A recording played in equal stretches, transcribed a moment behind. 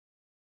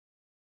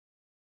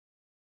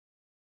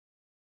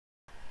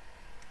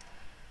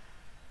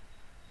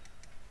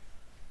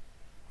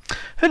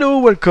Hello,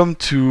 welcome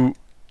to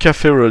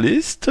Café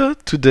Rolistes.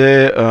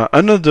 Today,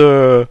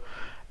 another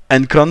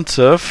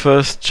encounter,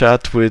 first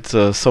chat with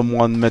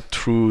someone met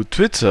through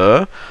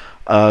Twitter.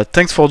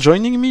 Thanks for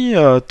joining me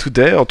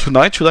today, or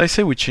tonight, should I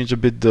say? We changed a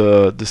bit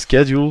the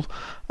schedule.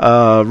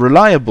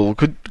 Reliable,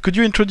 could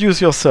you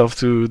introduce yourself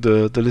to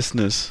the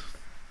listeners?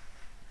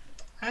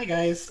 Hi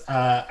guys,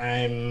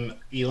 I'm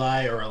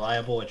Eli or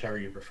Reliable, whichever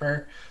you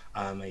prefer.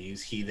 I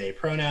use he, they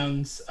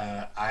pronouns.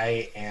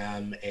 I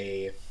am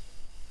a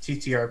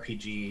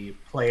TTRPG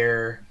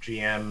player,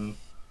 GM,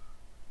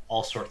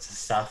 all sorts of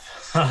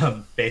stuff,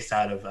 based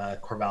out of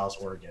Corvallis,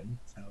 Oregon.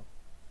 So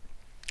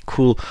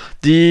Cool.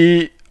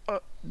 The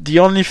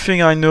only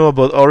thing I know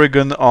about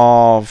Oregon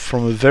are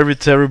from a very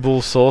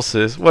terrible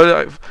sources.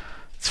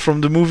 It's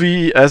from the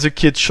movie as a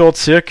kid, Short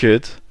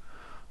Circuit.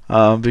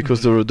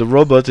 Because Mhm. the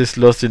robot is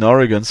lost in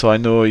Oregon. So I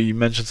know he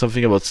mentioned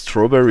something about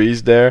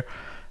strawberries there.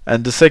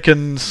 And the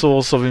second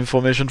source of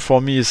information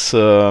for me is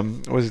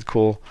what is it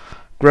called?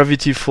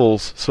 Gravity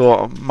Falls.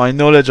 So my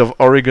knowledge of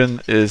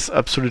Oregon is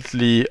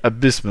absolutely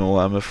abysmal,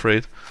 I'm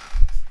afraid.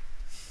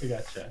 I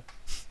gotcha.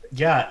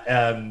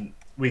 Yeah,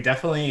 we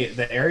definitely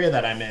the area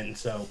that I'm in.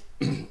 So,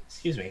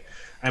 excuse me,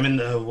 I'm in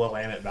the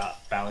Willamette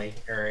Valley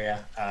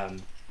area.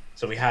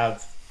 So we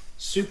have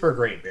super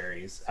great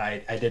berries.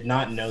 I did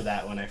not know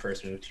that when I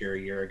first moved here a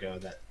year ago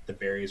that the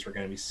berries were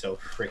going to be so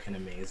freaking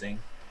amazing.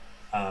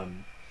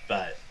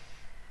 But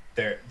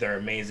they're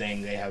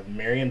amazing. They have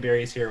Marion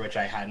berries here, which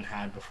I hadn't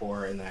had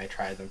before, and then I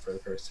tried them for the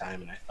first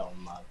time and I fell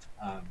in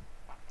love.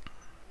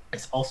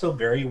 It's also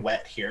very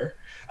wet here.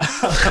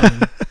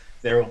 um,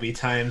 there will be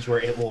times where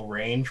it will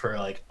rain for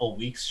like a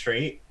week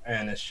straight,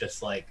 and it's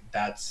just like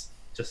that's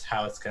just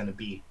how it's going to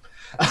be.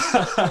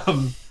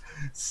 um,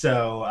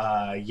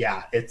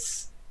 yeah,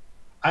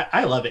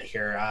 I love it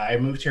here. I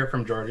moved here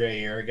from Georgia a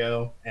year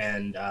ago,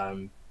 and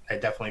I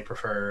definitely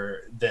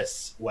prefer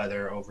this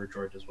weather over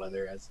Georgia's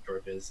weather, as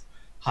Georgia's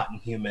hot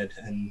and humid,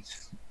 and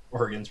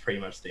Oregon's pretty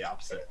much the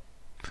opposite.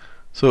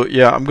 So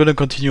yeah, I'm gonna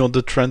continue on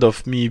the trend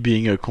of me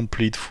being a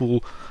complete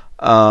fool.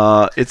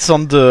 It's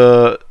on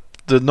the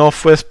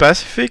Northwest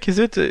Pacific, is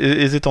it?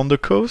 Is it on the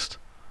coast?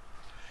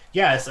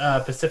 Yeah, it's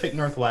Pacific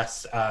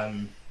Northwest.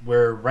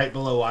 We're right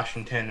below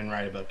Washington and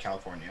right above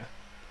California,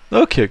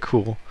 Okay,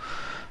 cool.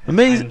 and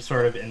Amazing. I'm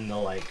sort of in the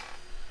like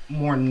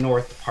more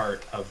north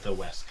part of the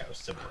west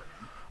coast of Oregon.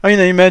 I mean,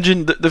 I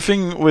imagine the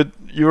thing with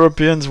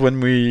Europeans when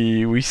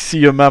we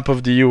see a map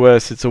of the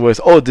US, it's always,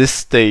 oh, this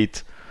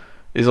state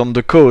is on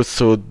the coast,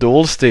 so the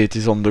whole state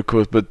is on the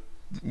coast. But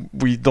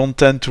we don't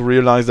tend to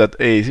realize that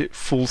a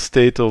full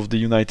state of the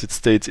United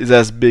States is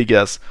as big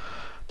as,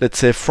 let's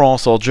say,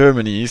 France or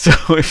Germany. So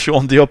if you're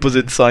on the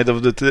opposite Mhm. side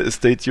of the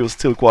state, you're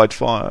still quite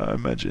far, I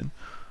imagine.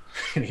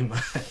 Pretty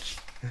much.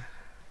 Yeah,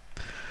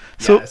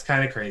 So it's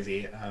kind of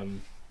crazy.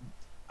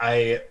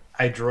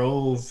 I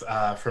drove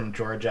from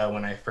Georgia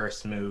when I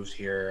first moved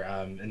here,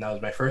 and that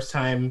was my first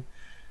time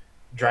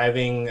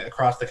driving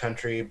across the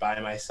country by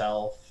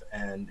myself,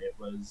 and it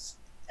was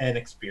an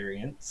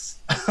experience.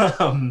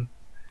 um,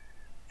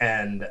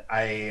 and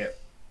I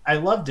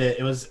loved it.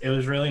 It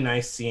was really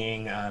nice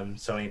seeing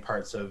so many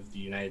parts of the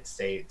United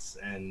States,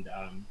 and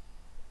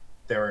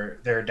there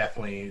are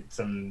definitely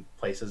some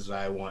places that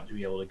I want to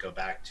be able to go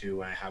back to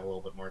when I have a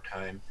little bit more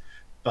time.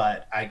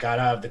 But I got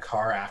out of the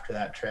car after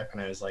that trip,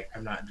 and I was like,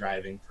 I'm not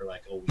driving for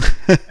like a week.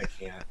 I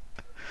can't.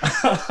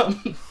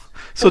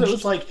 so Because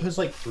it was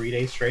like 3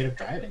 days straight of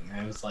driving, and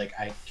I was like,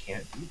 I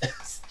can't do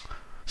this.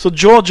 so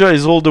Georgia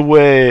is all the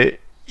way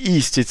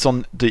east. It's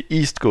on the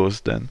east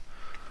coast then.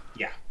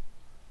 Yeah.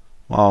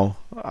 Wow.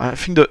 I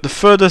think the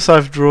furthest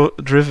I've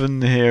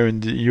driven here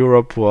in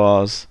Europe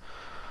was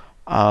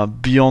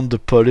beyond the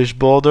Polish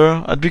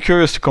border. I'd be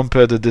curious to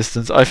compare the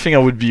distance. I think I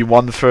would be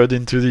one third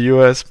into the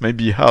US,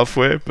 maybe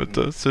halfway, but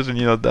Mhm.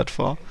 certainly not that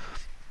far.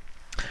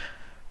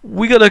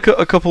 We got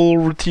a couple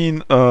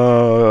routine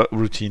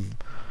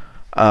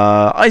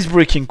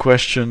ice-breaking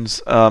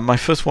questions. My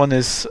first one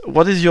is,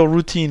 what is your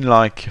routine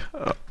like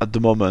at the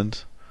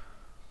moment?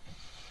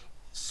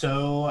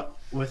 So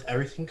with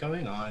everything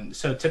going on,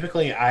 so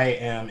typically I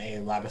am a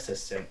lab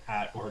assistant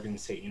at Oregon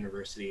State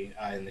University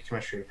in the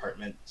chemistry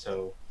department.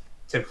 So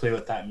typically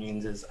what that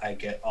means is I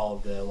get all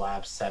of the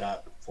labs set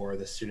up for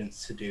the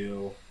students to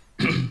do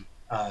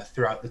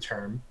throughout the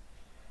term.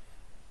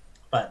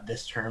 But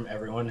this term,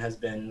 everyone has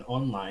been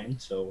online,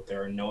 so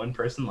there are no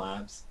in-person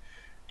labs,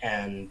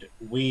 and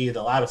we,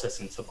 the lab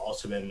assistants, have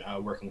also been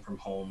working from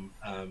home.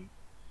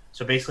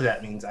 So basically,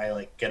 that means I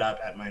like get up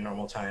at my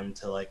normal time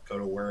to like go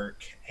to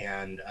work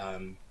and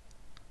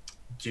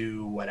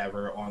do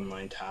whatever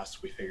online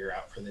tasks we figure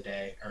out for the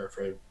day or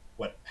for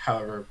what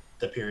however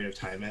the period of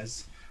time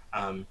is.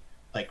 Um,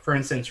 like for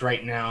instance,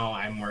 right now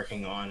I'm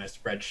working on a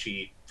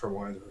spreadsheet for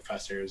one of the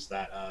professors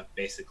that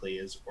basically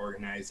is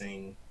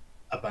organizing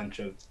a bunch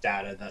of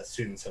data that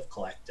students have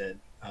collected.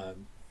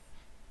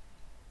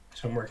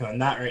 So I'm working on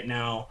that right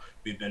now.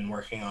 We've been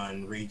working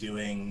on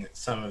redoing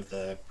some of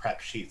the prep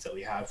sheets that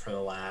we have for the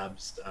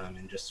labs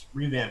and just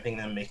revamping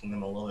them, making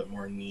them a little bit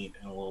more neat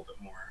and a little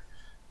bit more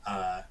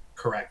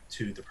correct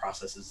to the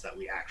processes that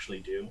we actually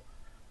do.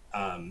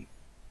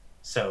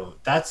 So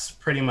that's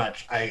pretty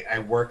much I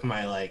work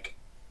my like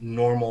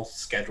normal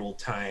scheduled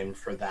time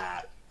for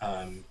that.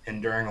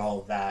 And during all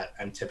of that,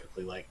 I'm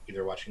typically like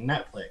either watching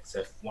Netflix.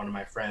 If one of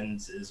my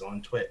friends is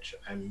on Twitch,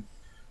 I'm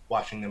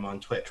watching them on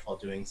Twitch while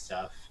doing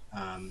stuff,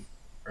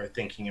 or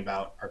thinking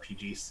about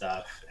RPG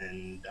stuff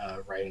and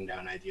writing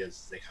down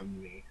ideas as they come to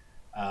me.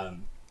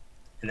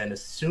 And then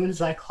as soon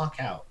as I clock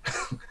out,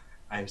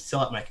 I'm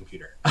still at my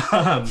computer.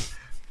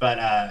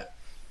 But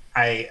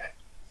I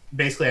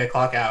basically I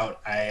clock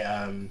out.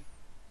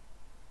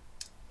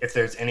 If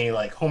there's any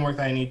like homework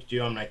that I need to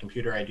do on my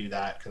computer, I do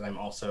that because I'm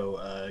also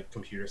a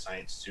computer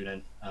science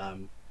student.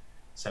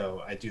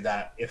 So I do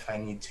that if I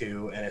need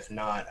to, and if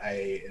not,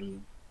 I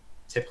am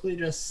typically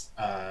just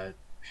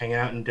hanging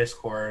out in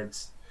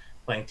Discords,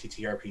 playing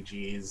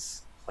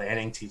TTRPGs,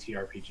 planning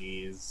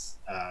TTRPGs,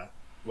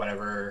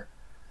 whatever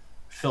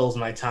fills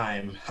my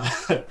time,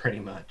 pretty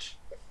much.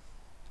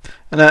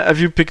 And have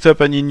you picked up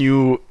any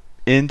new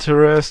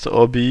interest,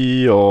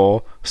 hobby,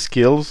 or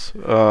skills?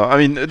 I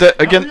mean,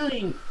 again,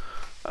 Really,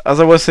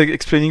 as I was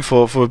explaining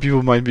for people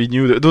who might be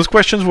new, those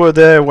questions were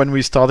there when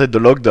we started the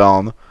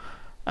lockdown,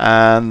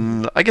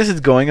 and I guess it's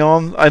going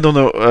on. I don't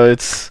know.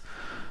 It's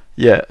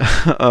yeah.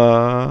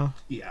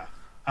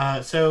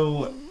 yeah.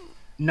 So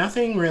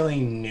nothing really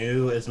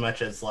new as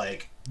much as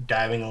like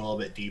diving a little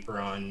bit deeper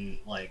on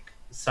like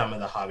some of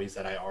the hobbies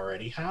that I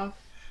already have.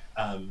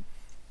 Um,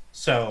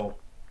 so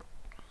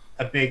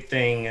a big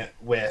thing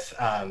with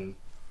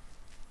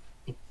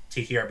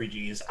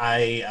TTRPGs,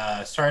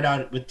 I started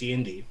out with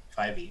D&D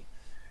 5e,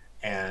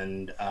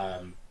 and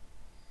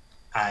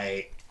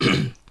I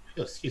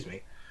excuse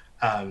me,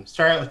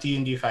 started out with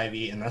D&D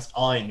 5e, and that's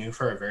all I knew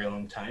for a very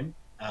long time.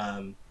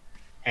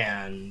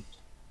 And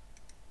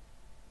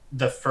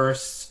the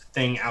first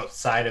thing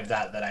outside of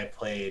that that I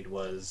played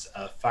was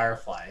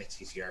Firefly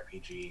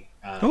TTRPG.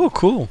 Oh,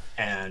 cool.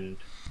 And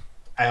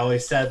I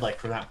always said, like,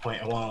 from that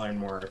point, I want to learn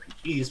more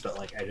RPGs, but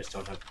like, I just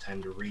don't have the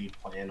time to read,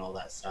 plan all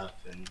that stuff.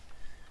 And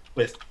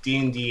with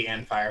D&D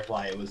and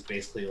Firefly, it was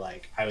basically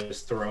like I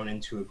was thrown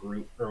into a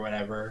group or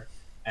whatever,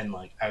 and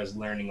like I was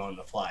learning on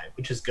the fly,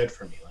 which is good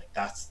for me. Like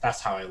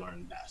that's how I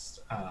learn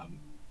best.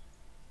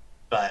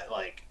 But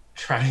like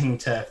trying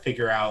to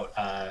figure out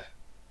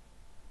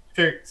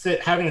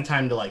having the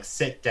time to like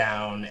sit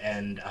down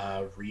and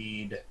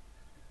read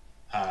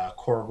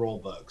core rule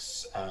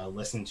books,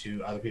 listen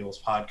to other people's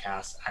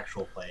podcasts,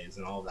 actual plays,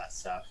 and all of that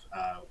stuff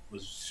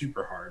was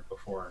super hard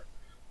before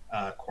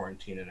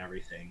quarantine and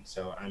everything.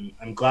 So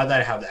I'm glad that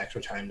I have the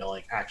extra time to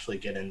like actually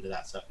get into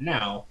that stuff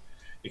now,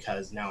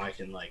 because now I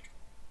can like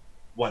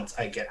once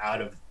I get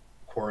out of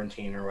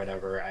quarantine or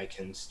whatever, I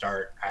can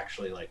start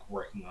actually like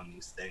working on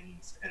these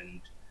things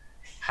and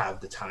have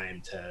the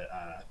time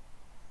to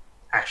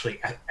actually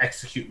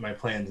execute my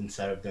plans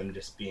instead of them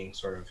just being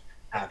sort of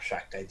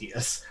abstract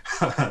ideas.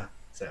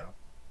 So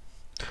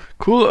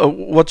Cool.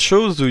 What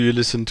shows do you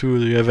listen to?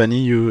 Do you have any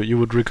you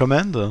would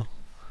recommend?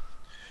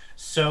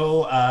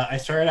 So I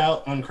started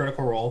out on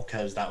Critical Role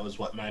because that was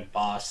what my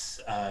boss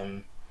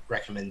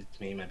recommended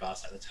to me. My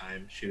boss at the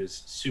time, she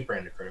was super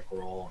into Critical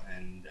Role,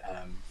 and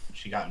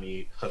she got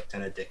me hooked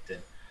and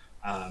addicted.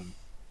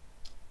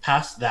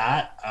 Past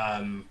that,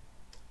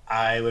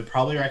 I would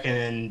probably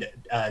recommend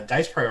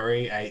Dice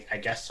Priority. I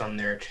guessed on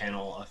their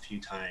channel a few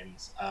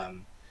times.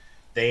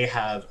 They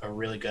have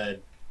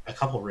a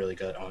couple really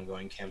good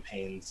ongoing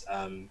campaigns,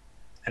 and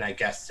I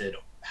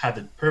had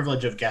the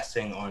privilege of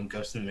guesting on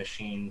Ghost in the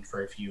Machine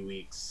for a few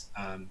weeks,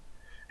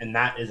 and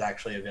that is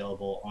actually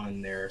available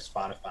on their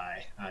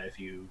Spotify if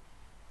you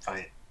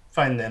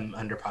find them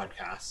under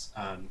podcasts.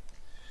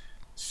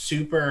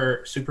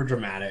 Super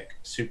dramatic,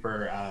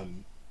 super.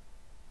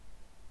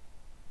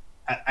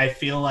 I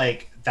feel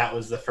like that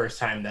was the first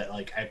time that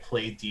like I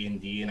played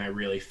D&D and I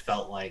really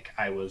felt like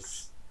I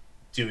was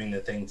doing the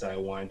things that I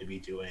wanted to be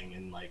doing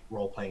and like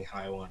role playing how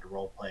I wanted to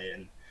role play,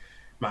 and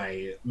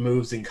my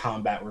moves in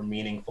combat were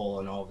meaningful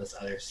and all this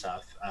other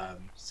stuff.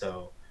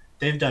 So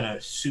they've done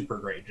a super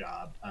great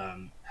job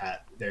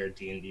at their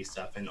D&D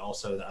stuff and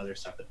also the other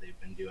stuff that they've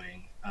been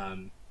doing.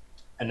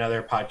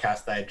 Another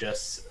podcast that I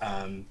just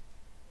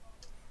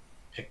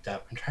picked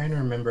up, I'm trying to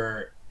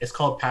remember, it's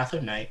called Path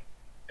of Night.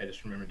 I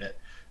just remembered it.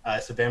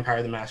 It's a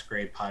Vampire the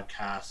Masquerade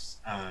podcast,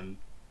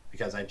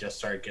 because I just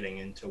started getting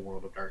into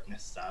World of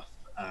Darkness stuff.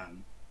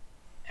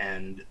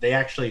 And they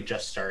actually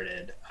just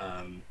started,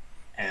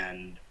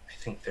 and I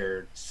think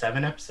they're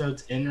 7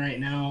 episodes in right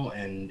now,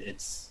 and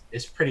it's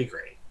pretty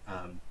great.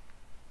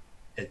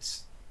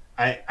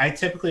 I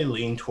typically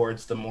lean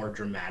towards the more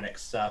dramatic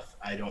stuff.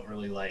 I don't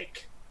really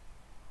like.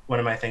 One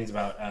of my things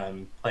about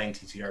playing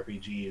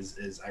TTRPGs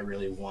is I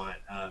really want.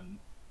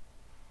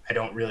 I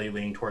don't really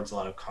lean towards a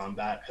lot of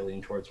combat. I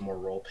lean towards more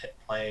role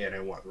play, and I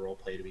want the role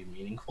play to be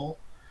meaningful.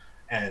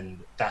 And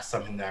that's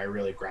something that I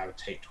really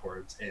gravitate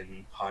towards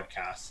in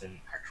podcasts and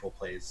actual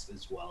plays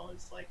as well,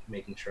 is like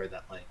making sure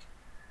that like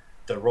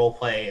the role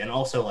play and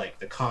also like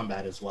the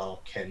combat as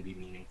well can be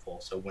meaningful.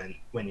 So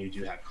when you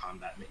do have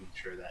combat, making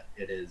sure that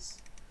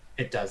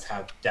it does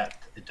have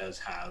depth, it does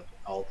have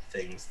all the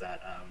things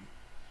that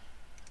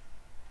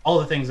all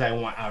the things I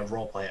want out of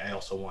roleplay, I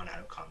also want out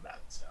of combat.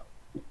 So.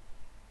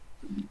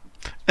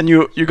 And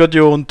you got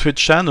your own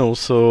Twitch channel,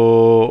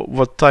 so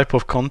what type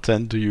of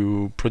content do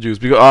you produce?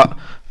 Because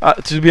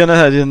to be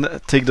honest, I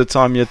didn't take the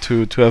time yet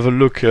to have a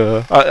look.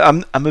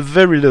 I'm a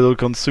very little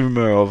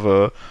consumer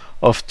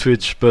of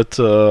Twitch, but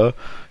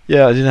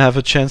yeah, I didn't have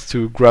a chance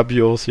to grab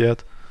yours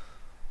yet.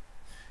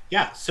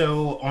 Yeah,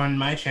 so on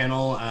my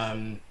channel,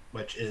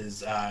 which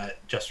is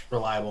just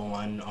Reliable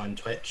One on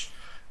Twitch,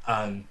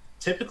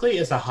 typically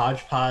is a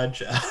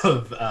hodgepodge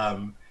of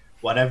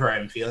whatever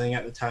I'm feeling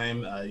at the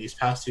time. These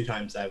past 2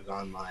 times I've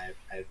gone live,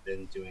 I've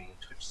been doing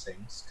Twitch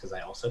sings because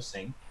I also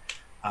sing.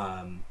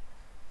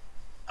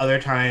 Other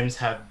times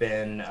have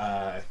been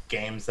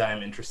games that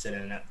I'm interested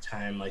in at the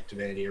time, like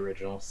Divinity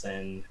Original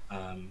Sin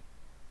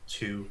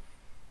 2.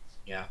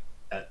 Yeah,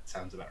 that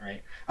sounds about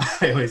right.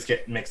 I always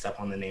get mixed up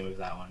on the name of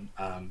that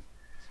one.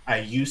 I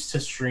used to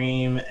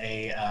stream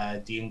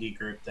a D&D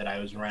group that I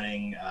was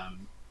running.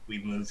 We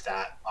moved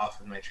that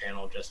off of my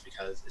channel just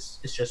because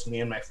it's just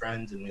me and my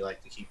friends, and we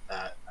like to keep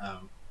that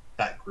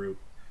that group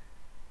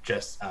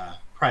just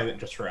private,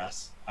 just for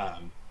us.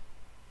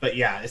 But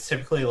yeah, it's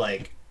typically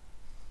like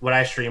what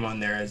I stream on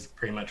there is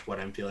pretty much what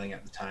I'm feeling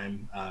at the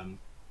time.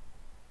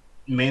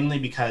 Mainly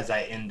because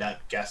I end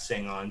up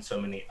guesting on so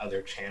many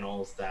other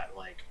channels that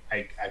like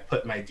I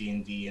put my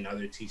D&D and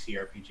other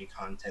TCRPG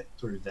content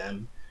through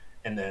them,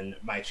 and then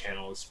my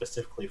channel is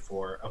specifically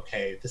for,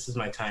 okay, this is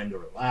my time to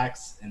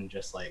relax and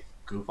just like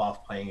goof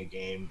off playing a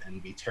game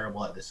and be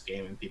terrible at this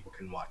game, and people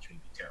can watch me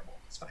be terrible.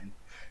 It's fine.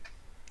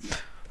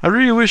 I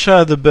really wish I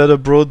had a better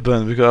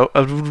broadband, because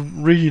I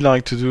would really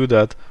like to do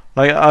that.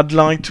 Like, I'd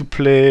like to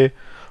play.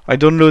 I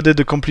downloaded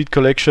the complete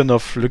collection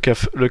of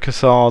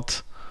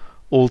LucasArts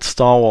old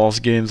Star Wars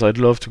games. I'd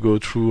love to go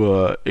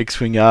through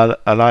X-Wing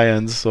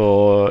Alliance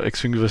or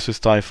X-Wing versus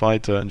TIE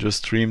Fighter and just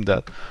stream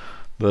that.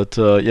 But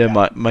yeah,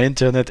 my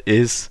internet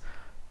is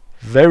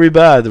very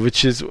bad,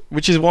 which is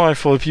why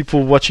for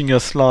people watching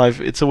us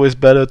live, it's always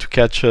better to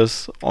catch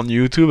us on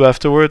YouTube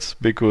afterwards,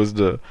 because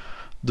the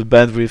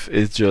bandwidth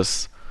is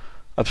just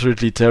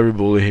absolutely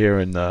terrible here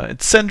in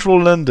it's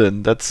central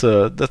London. That's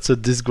a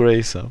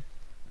disgrace. Huh?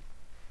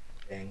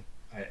 Dang,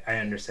 I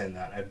understand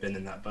that. I've been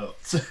in that boat.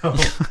 So.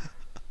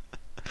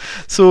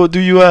 So do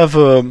you have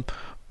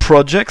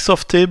projects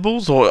of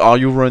tables, or are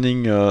you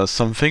running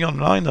something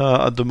online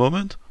at the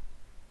moment?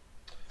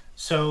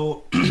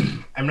 So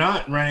I'm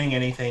not running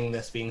anything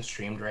that's being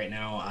streamed right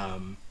now.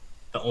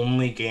 The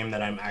only game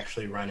that I'm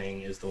actually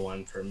running is the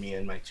one for me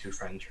and my 2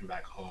 friends from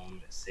back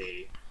home. It's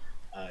a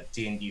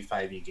D&D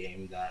 5e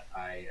game that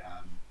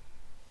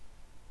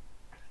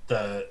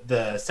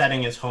the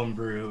setting is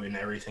homebrew, and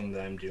everything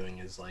that I'm doing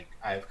is like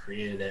I've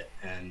created it,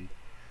 and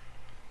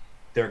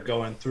they're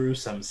going through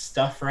some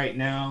stuff right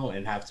now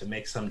and have to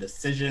make some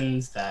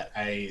decisions that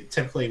I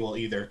typically will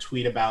either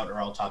tweet about or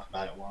I'll talk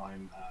about it while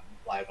I'm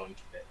live on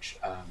Twitch,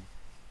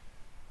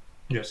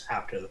 just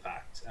after the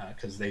fact,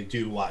 because they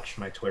do watch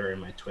my Twitter and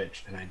my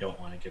Twitch, and I don't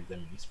want to give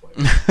them any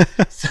spoilers.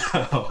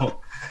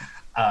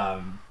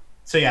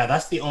 So yeah,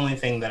 that's the only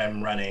thing that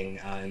I'm running,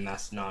 and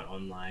that's not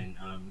online.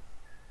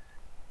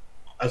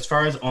 As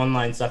far as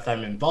online stuff that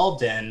I'm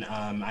involved in,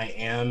 I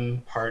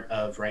am part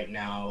of right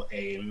now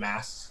a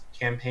mass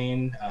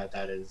campaign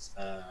that is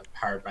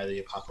powered by the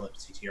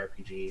Apocalypse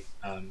TTRPG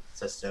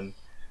system.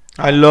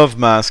 I love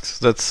Masks.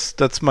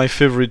 That's my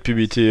favorite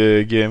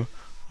PBTA game.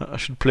 I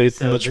should play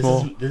it much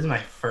more. This is my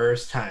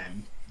first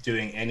time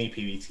doing any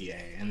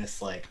PBTA, and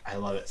it's like I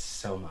love it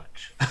so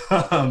much.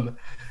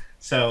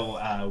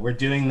 So we're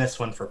doing this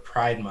one for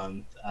Pride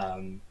Month,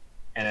 and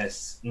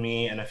it's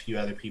me and a few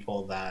other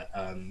people that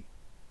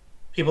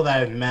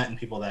I've met and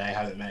people that I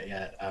haven't met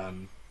yet,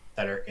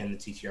 that are in the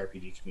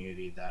TTRPG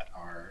community, that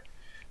are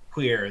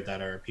queer,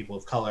 that are people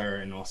of color,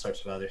 and all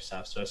sorts of other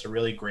stuff. So it's a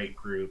really great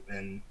group,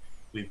 and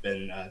we've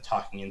been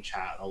talking in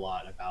chat a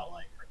lot about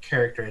like our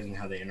characters and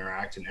how they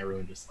interact, and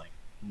everyone just like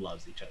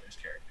loves each other's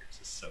characters.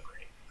 It's so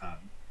great.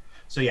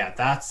 So yeah,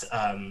 that's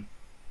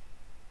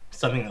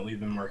something that we've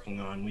been working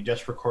on. We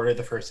just recorded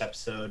the first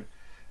episode,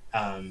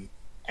 and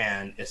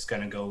it's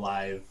going to go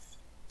live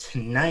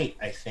tonight,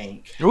 I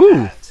think.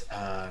 Ooh.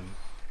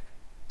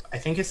 I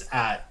think it's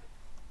at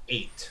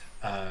 8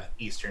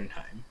 Eastern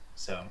time.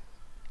 So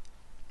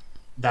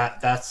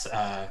that's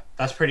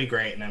pretty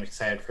great, and I'm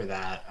excited for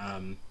that.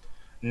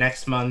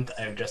 Next month,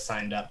 I've just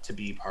signed up to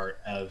be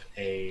part of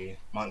a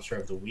Monster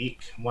of the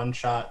Week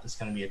one-shot. It's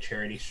going to be a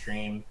charity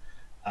stream,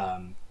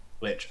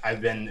 which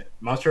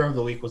Monster of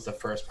the Week was the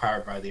first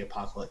Powered by the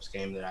Apocalypse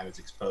game that I was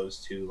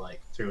exposed to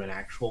like through an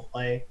actual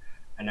play,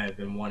 and I've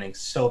been wanting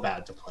so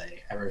bad to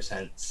play ever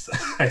since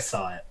I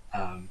saw it.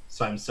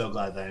 So I'm so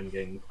glad that I'm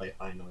getting to play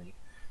finally,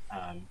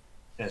 and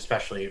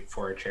especially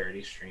for a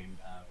charity stream.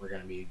 We're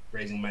going to be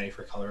raising money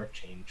for Color of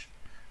Change,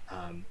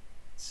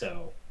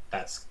 so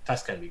that's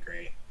going to be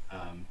great.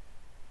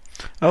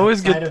 I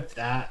always outside of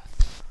that,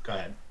 go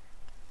ahead.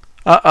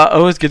 I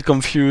always get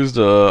confused.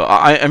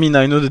 I mean,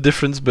 I know the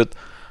difference, but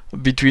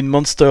between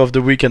Monster of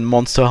the Week and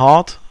Monster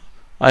Heart,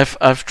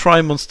 I've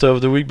tried Monster of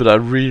the Week, but I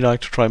really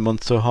like to try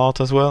Monster Heart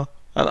as well.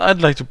 And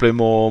I'd like to play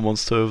more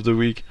Monster of the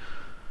Week.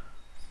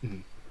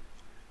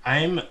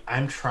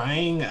 I'm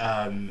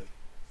trying.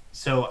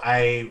 So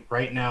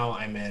right now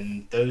I'm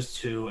in those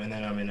two, and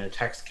then I'm in a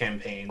text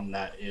campaign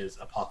that is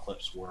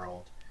Apocalypse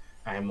World.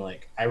 I'm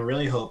like, I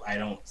really hope I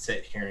don't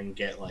sit here and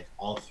get like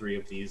all three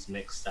of these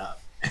mixed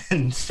up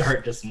and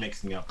start just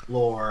mixing up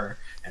lore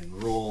and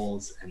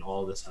rules and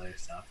all this other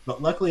stuff.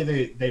 But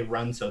luckily they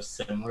run so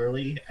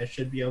similarly, I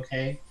should be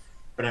okay.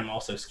 But I'm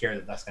also scared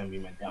that that's going to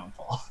be my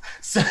downfall.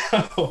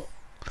 So.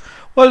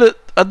 Well,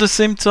 at the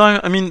same time,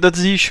 I mean,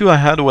 that's the issue I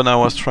had when I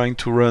was trying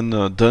to run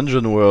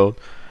Dungeon World.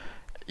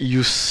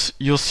 You're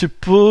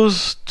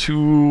supposed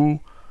to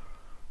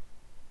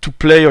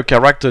play your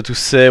character, to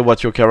say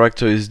what your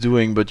character is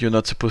doing, but you're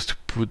not supposed to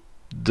put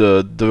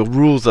the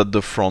rules at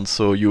the front.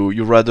 So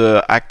you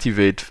rather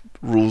activate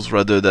rules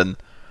rather than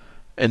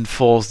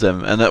enforce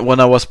them. And when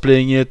I was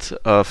playing it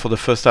for the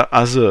first time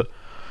as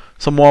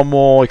someone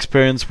more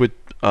experienced with,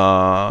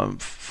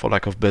 for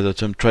lack of better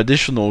term,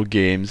 traditional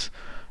games,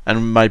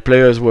 and my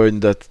players were in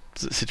that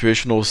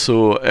situation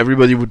also,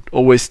 everybody would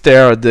always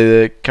stare at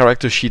the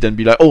character sheet and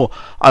be like, oh,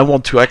 I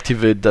want to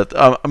activate that,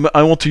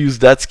 I want to use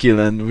that skill,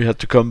 and we had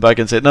to come back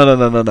and say,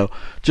 no,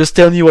 just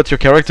tell me what your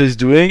character is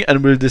doing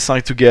and we'll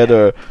decide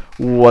together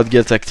what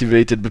gets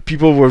activated. But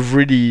people were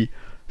really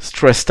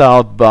stressed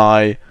out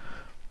by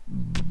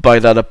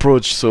that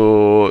approach.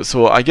 So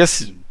I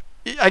guess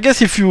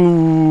if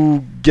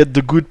you get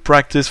the good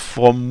practice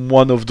from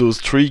one of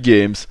those three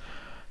games,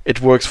 it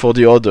works for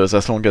the others,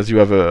 as long as you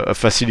have a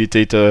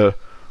facilitator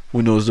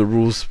who knows the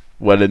rules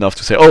well enough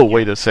to say, oh,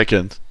 wait a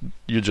second,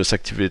 you just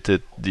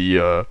activated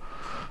the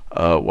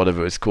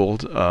whatever it's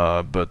called,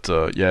 but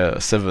yeah,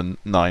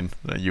 7-9,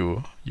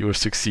 you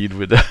succeed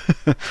with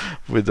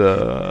with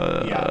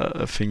a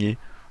thingy.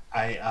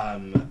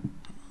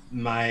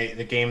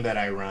 The game that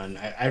I run,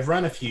 I've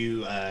run a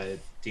few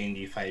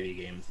D&D 5e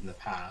games in the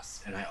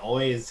past, and I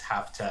always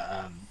have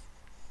to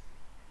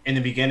in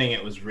the beginning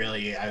I was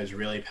really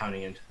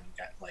pounding into them,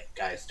 like,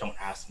 guys, don't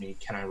ask me,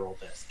 can I roll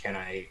this, can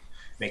I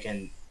make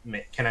an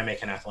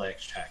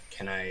athletics check,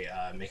 can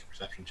I make a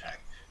perception check,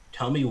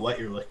 tell me what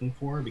you're looking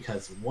for,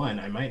 because one,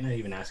 I might not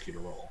even ask you to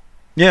roll,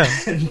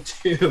 and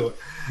two,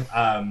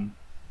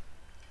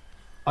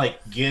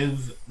 like,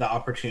 give the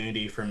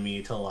opportunity for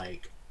me to,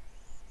 like,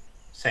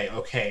 say,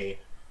 okay,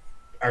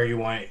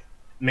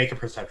 make a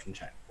perception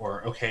check,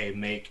 or okay,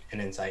 make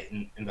an insight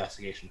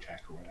investigation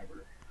check, or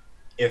whatever.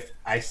 If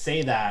I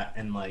say that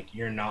and, like,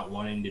 you're not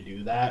wanting to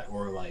do that,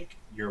 or, like,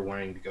 you're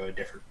wanting to go a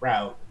different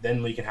route,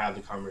 then we can have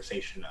the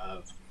conversation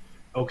of,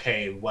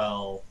 okay,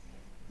 well,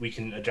 we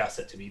can adjust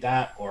it to be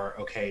that, or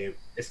okay,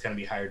 it's going to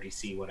be higher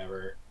DC,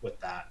 whatever, with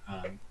that.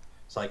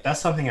 So, like, that's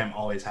something I'm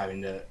always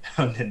having to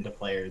pound into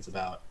players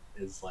about,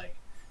 is, like,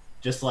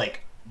 just,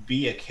 like,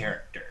 be a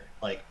character,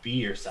 like, be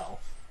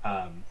yourself.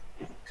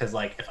 Because,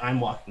 like, if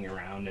I'm walking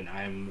around and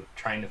I'm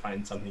trying to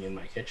find something in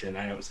my kitchen,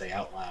 I don't say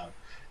out loud,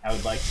 I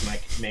would like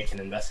to make an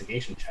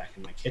investigation check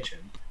in my kitchen.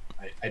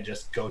 I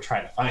just go try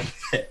to find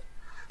it.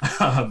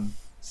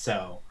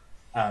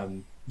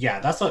 Yeah,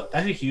 that's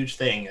a huge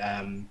thing.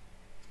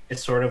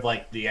 It's sort of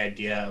like the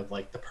idea of,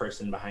 like, the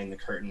person behind the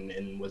curtain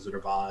in Wizard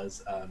of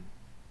Oz.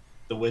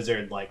 The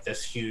wizard, like,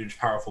 this huge,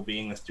 powerful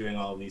being that's doing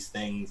all of these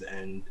things,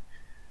 and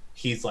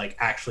he's, like,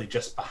 actually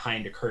just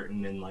behind a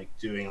curtain and, like,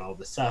 doing all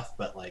the stuff,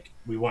 but, like,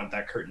 we want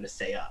that curtain to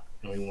stay up,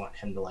 and we want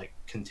him to, like,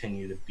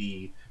 continue to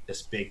be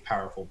this big,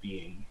 powerful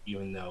being,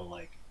 even though,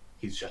 like,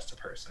 he's just a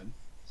person.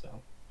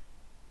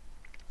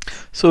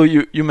 So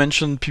you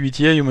mentioned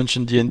PBTA, you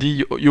mentioned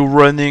D&D. You're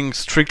running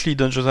strictly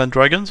Dungeons and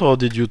Dragons, or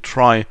did you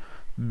try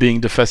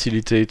being the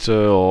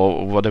facilitator,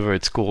 or whatever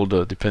it's called,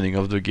 depending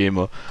of the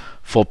game,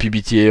 for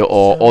PBTA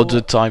or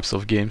other types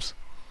of games?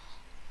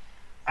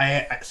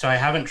 I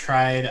haven't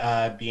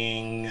tried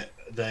being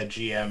the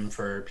GM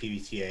for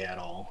PBTA at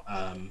all.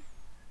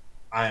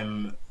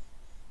 I'm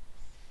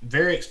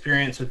very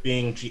experienced with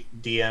being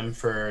DM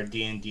for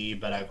D&D,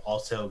 but I've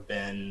also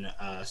been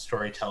a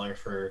storyteller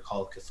for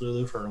Call of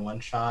Cthulhu for a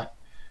one-shot,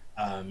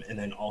 and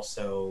then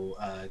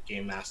also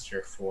game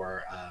master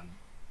for, I'm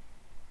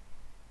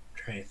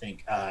trying to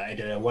think, I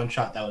did a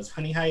one-shot that was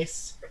Honey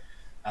Heist,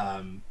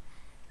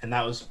 and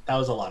that was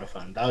a lot of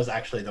fun. That was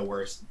actually the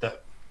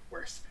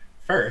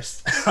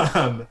first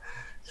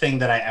thing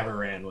that I ever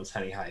ran was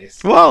Honey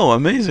Heist. Wow,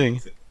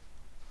 amazing.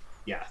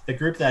 Yeah, the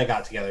group that I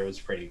got together was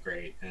pretty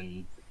great,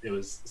 and it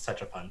was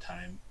such a fun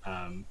time.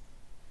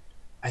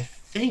 I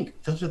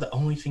think those are the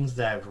only things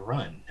that I've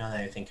run, now that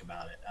I think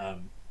about it.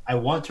 I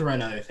want to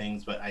run other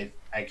things, but I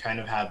kind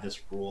of have this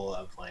rule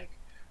of, like,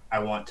 I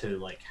want to,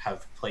 like,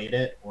 have played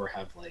it, or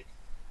have, like,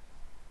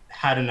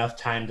 had enough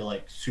time to,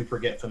 like, super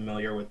get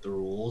familiar with the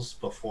rules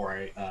before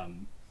I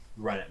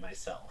run it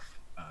myself.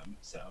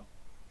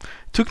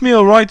 Took me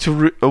a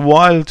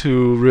while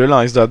to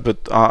realize that, but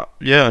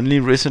yeah, only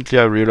recently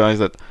I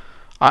realized that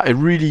I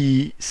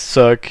really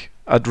suck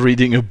at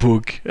reading a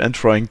book and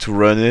trying to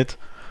run it.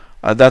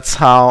 That's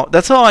how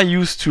I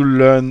used to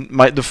learn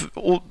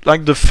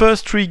the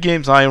first 3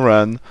 games I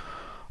ran.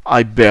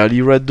 I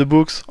barely read the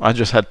books. I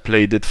just had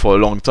played it for a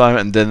long time,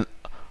 and then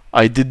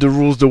I did the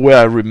rules the way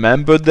I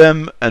remembered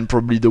them, and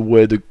probably the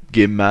way the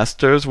game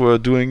masters were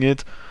doing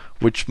it,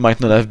 which might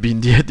not have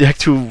been the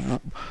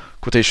actual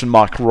quotation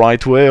mark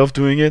right way of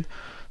doing it.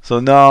 So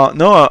now,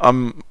 no,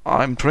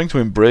 I'm trying to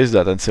embrace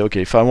that and say,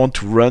 okay, if I want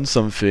to run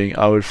something,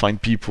 I will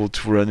find people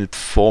to run it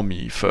for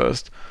me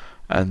first,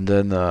 and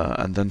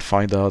then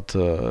find out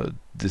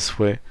this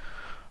way.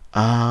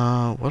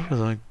 What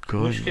was I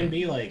going? Which can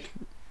be like,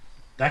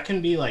 that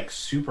can be like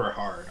super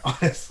hard,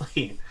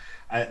 honestly.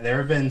 There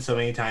have been so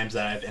many times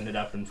that I've ended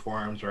up in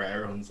forums where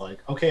everyone's like,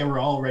 okay, we're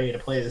all ready to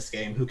play this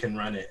game, who can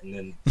run it? And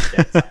then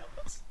dead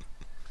silence.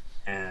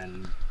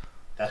 And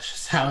that's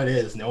just how it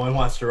is. No one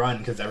wants to run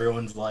because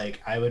everyone's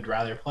like, I would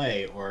rather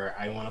play, or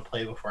I want to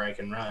play before I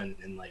can run.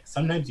 And like,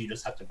 sometimes you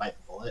just have to bite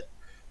the bullet.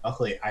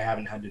 Luckily, I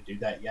haven't had to do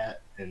that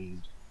yet.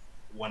 And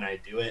when I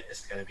do it,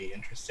 it's going to be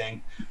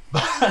interesting.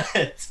 But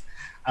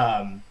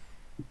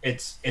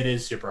it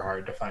is super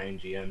hard to find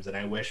GMs, and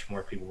I wish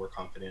more people were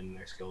confident in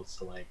their skills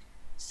to like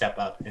step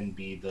up and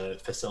be the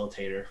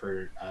facilitator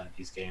for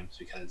these games,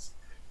 because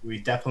we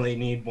definitely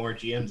need more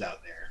GMs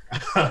out there.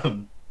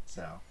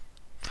 So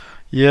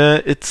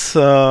Yeah, it's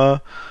yeah.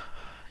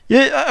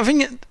 I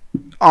think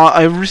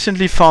I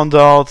recently found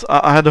out.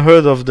 I had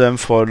heard of them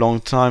for a long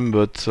time,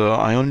 but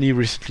I only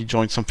recently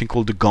joined something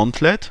called the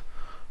Gauntlet,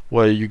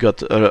 where you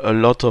got a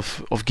lot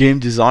of game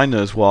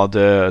designers while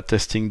they're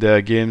testing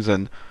their games,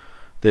 and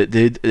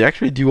they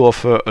actually do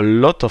offer a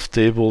lot of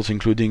tables,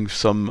 including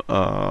some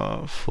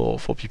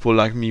for people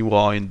like me who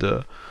are in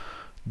the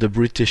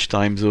British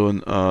time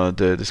zone.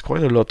 There's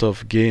quite a lot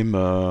of game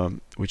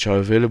which are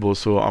available,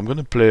 so I'm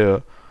gonna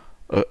play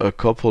a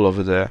couple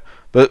over there.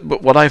 But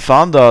what I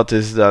found out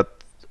is that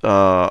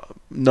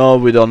now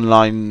with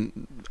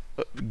online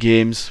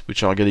games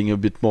which are getting a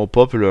bit more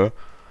popular,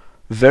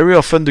 very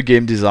often the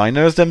game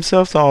designers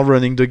themselves are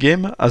running the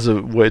game as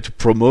a way to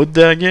promote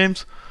their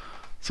games.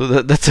 So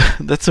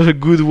that's a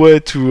good way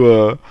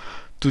to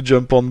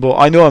jump on board.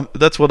 I know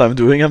that's what I'm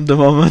doing at the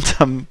moment.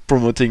 I'm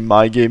promoting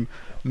my game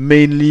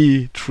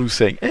mainly through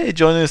saying, "Hey,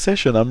 join a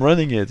session. I'm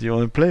running it. You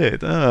want to play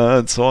it?"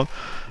 And so on.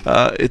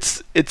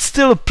 It's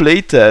still a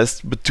play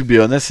test, but to be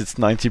honest, it's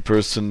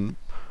 90%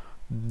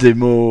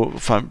 demo,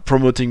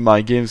 promoting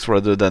my games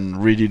rather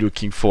than really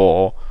looking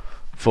for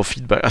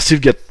feedback. I still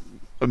get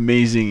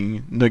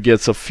amazing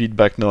nuggets of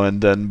feedback now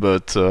and then,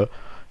 but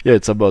yeah,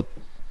 it's about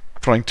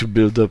trying to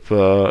build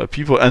up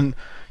people, and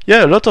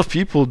yeah, a lot of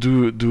people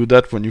do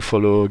that when you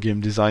follow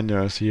game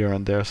designers here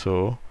and there.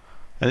 So,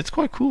 and it's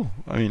quite cool.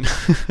 I mean,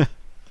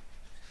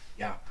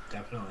 yeah,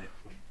 definitely.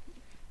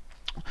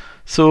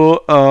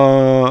 So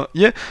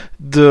yeah,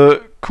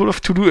 the Call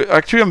of Toulouse.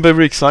 Actually, I'm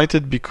very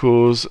excited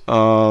because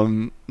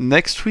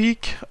next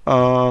week,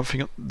 I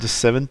think the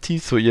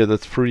 17th. So yeah,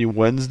 that's pretty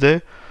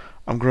Wednesday.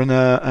 I'm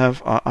gonna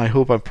have. I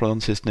hope I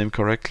pronounce his name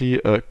correctly.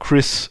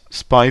 Chris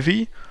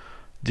Spivey,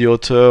 the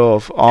author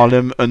of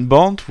Harlem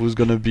Unbound, who's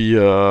gonna be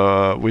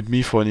with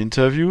me for an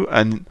interview.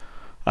 And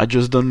I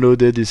just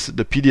downloaded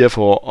the PDF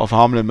of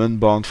Harlem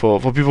Unbound. For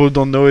people who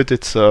don't know it,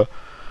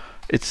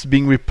 it's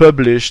being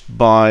republished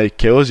by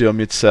Chaosium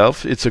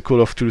itself. It's a Call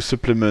of Duty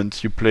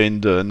supplement you play in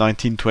the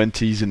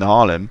 1920s in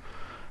Harlem,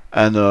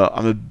 and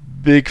I'm a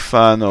big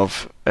fan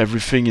of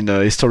everything in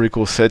a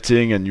historical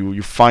setting, and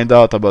you find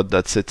out about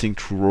that setting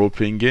through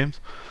role-playing games.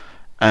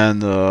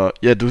 And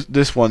yeah,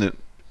 this one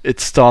it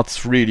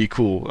starts really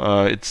cool.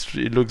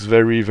 It looks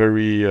very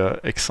very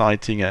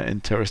exciting and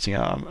interesting.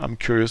 I'm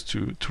curious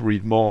to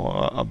read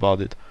more about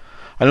it.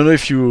 I don't know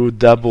if you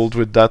dabbled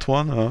with that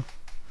one.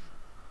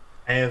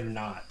 I have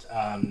not.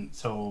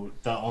 So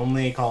the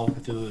only Call of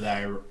Cthulhu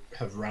that I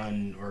have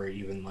run or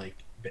even like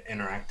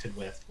interacted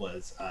with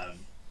was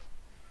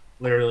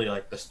literally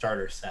like the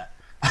starter set,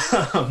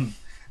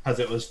 because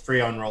it was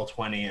free on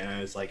Roll20, and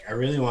I was like, I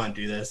really want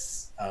to do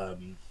this,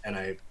 and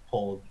I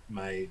pulled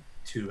my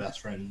two best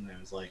friends, and I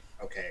was like,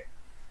 okay,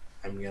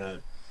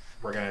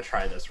 we're gonna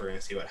try this. We're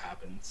gonna see what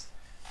happens.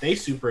 They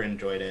super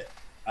enjoyed it.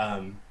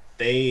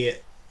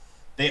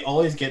 They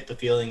always get the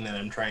feeling that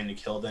I'm trying to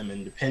kill them,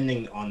 and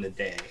depending on the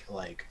day,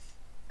 like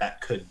that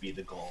could be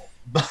the goal.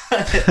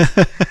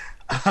 But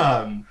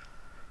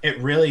it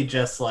really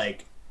just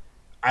like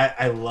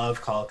I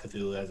love Call of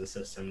Cthulhu as a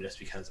system just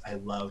because I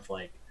love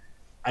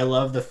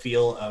the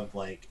feel of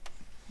like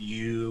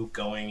you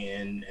going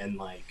in and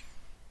like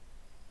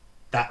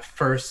that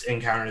first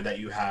encounter that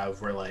you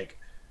have where like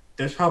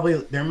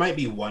there might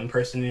be one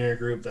person in your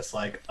group that's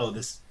like, oh,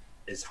 this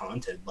is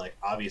haunted, like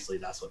obviously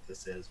that's what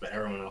this is, but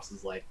everyone else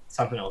is like,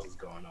 something else is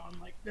going on,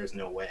 like there's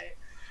no way.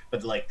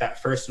 But like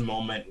that first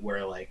moment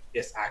where like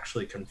it's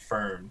actually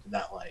confirmed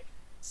that like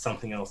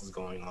something else is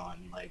going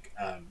on, like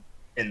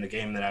in the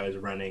game that I was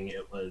running,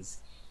 it was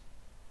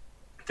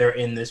they're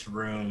in this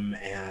room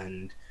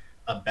and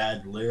a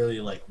bed literally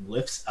like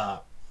lifts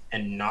up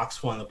and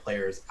knocks one of the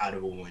players out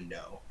of a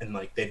window, and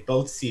like they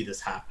both see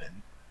this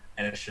happen,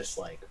 and it's just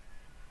like,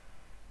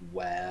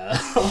 well,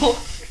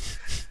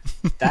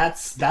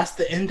 that's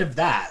the end of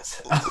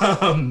that.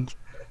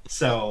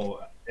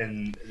 So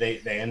and they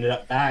ended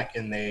up back,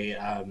 and they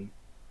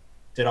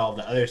did all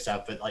the other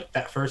stuff, but like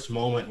that first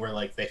moment where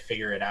like they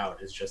figure it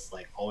out is just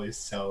like always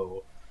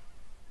so.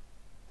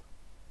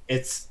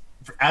 It's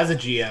as a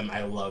GM,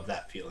 I love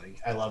that feeling.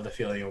 I love the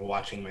feeling of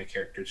watching my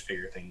characters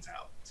figure things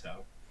out.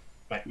 So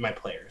my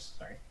players,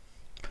 sorry.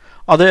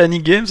 Are there any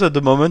games at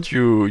the moment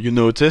you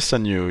notice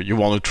and you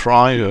want to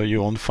try?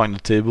 You want to find a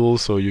table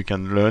so you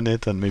can learn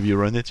it and maybe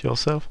run it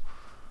yourself?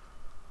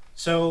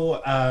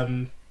 So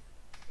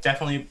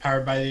definitely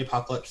Powered by the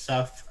Apocalypse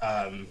stuff.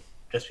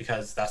 Just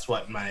because that's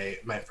what my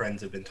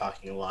friends have been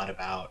talking a lot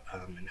about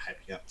and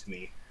hyping up to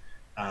me.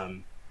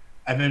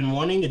 I've been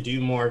wanting to do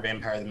more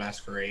Vampire the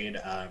Masquerade.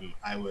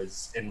 I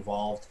was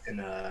involved in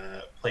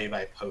a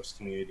play-by-post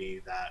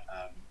community that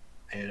I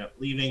ended up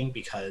leaving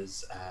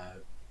because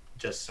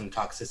just some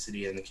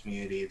toxicity in the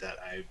community that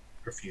I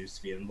refused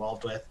to be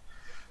involved with.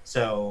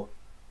 So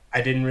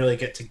I didn't really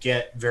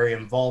get very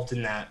involved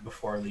in that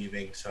before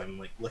leaving. So I'm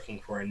like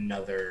looking for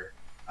another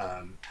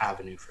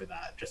avenue for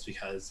that, just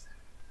because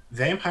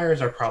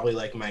vampires are probably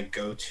like my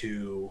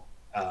go-to.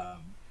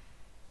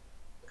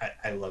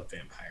 I love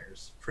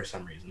vampires for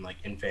some reason. Like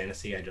in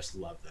fantasy, I just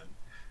love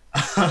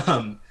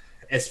them.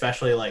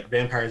 Especially like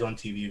vampires on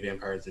TV,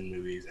 vampires in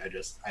movies.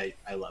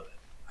 I love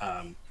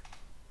it.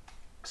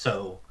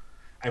 So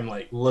I'm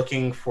like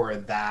looking for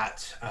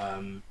that,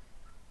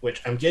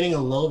 which I'm getting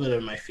a little bit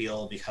of my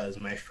feel because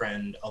my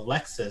friend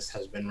Alexis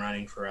has been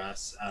running for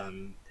us.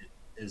 It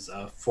is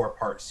a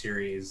 4-part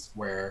series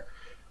where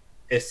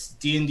it's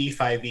D&D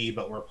 5e,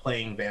 but we're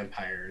playing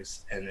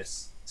vampires, and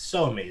it's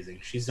so amazing.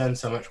 She's done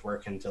so much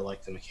work into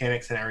like the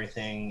mechanics and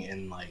everything,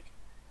 and like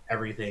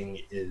everything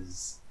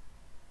is.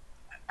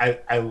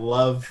 I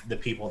love the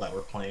people that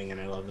we're playing,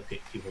 and I love the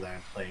people that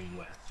I'm playing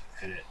with,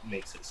 and it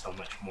makes it so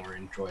much more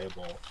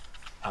enjoyable.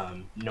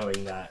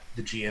 Knowing that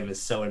the GM is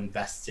so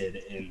invested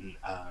in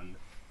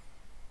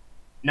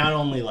not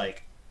only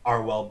like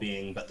our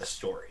well-being but the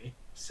story.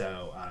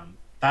 So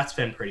that's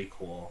been pretty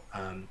cool.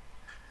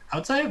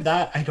 Outside of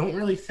that, I don't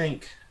really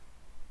think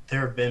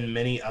there have been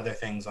many other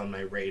things on my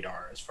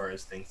radar as far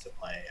as things to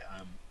play.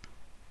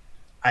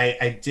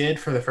 I did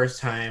for the first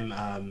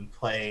time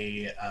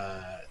play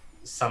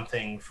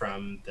something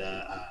from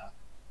the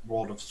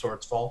World of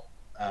Swordsfall.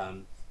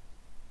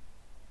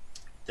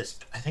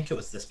 I think it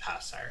was this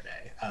past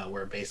Saturday,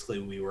 where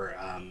basically we were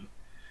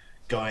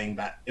going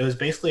back. It was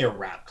basically a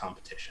rap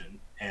competition,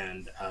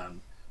 and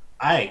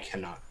I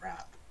cannot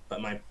rap, but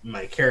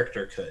my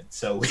character could.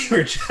 So we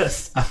were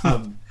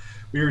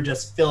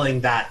just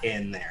filling that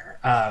in there.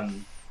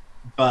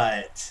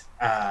 But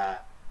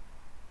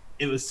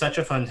it was such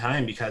a fun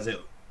time because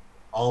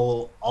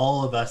all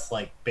of us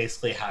like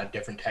basically had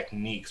different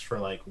techniques for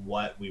like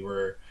what we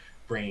were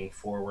bringing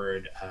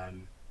forward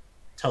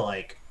to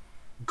like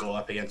go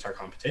up against our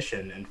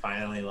competition. And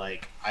finally,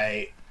 like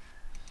a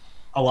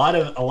lot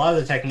of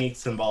the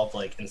techniques involved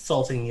like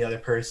insulting the other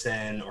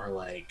person or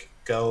like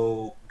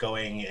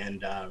going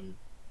and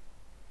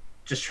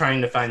just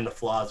trying to find the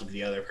flaws of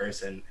the other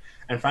person.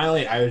 And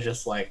finally, I was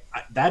just like,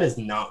 that is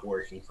not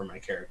working for my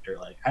character.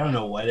 Like, I don't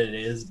know what it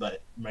is,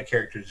 but my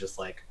character's just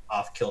like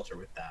off kilter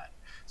with that.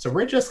 So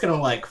we're just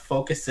gonna like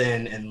focus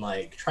in and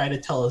like try to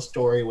tell a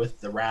story with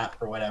the rap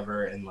or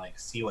whatever, and like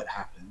see what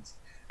happens.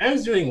 And I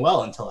was doing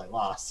well until I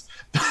lost,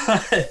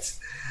 but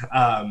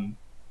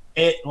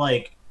it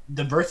like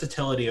the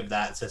versatility of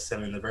that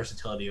system and the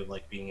versatility of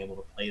like being able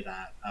to play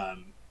that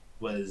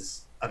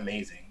was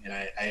amazing. And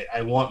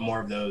I want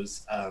more of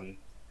those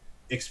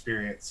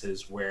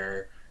experiences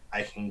where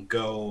I can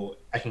go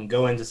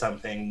into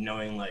something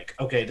knowing like,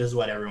 okay, this is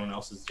what everyone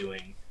else is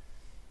doing.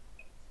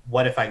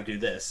 What if I do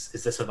this?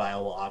 Is this a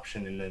viable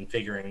option? And then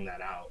figuring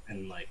that out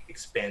and like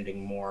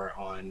expanding more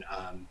on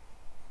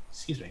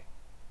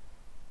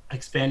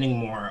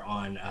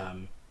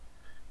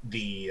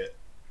the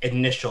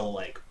initial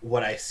like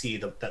what I see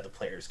that the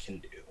players can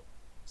do.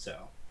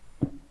 So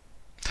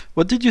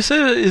what did you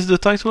say is the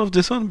title of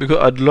this one? Because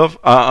I'd love.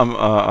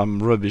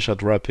 I'm rubbish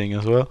at rapping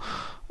as well.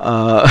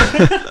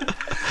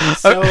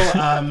 So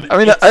I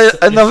mean,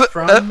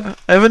 I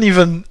haven't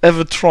even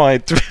ever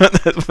tried to be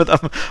honest,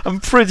 but I'm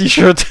pretty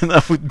sure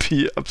that would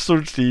be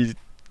absolutely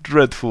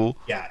dreadful.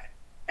 Yeah,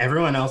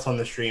 everyone else on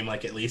the stream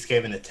like at least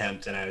gave an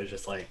attempt, and I was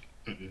just like,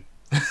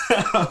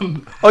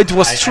 Oh, it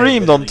was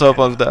streamed on top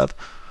of that.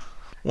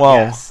 Wow.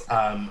 Yes.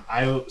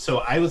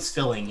 I was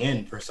filling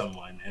in for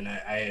someone, and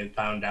I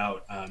found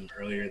out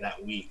earlier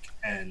that week,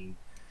 and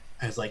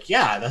I was like,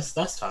 yeah,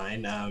 that's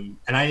fine. And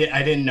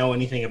I didn't know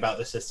anything about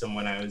the system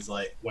when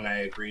I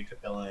agreed to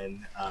fill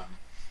in.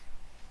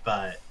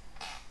 But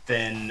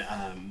then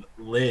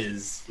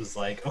Liz was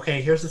like,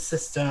 okay, here's the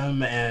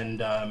system,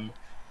 and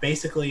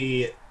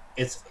basically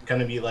it's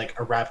gonna be like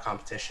a rap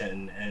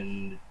competition,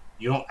 and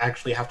you don't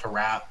actually have to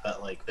rap,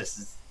 but like this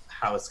is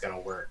how it's gonna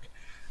work.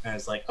 And I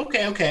was like,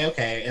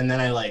 okay. And then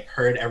I like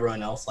heard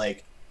everyone else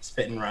like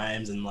spitting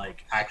rhymes and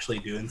like actually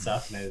doing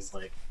stuff, and I was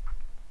like,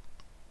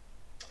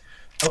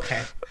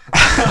 okay.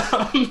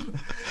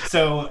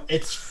 So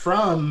it's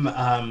from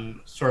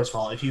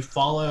Swordsfall. If you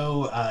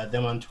follow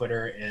them on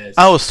Twitter, is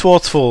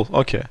Swordsfall.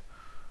 Okay.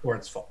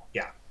 Swordsfall.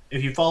 Yeah.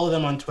 If you follow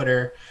them on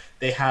Twitter,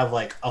 they have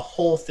like a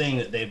whole thing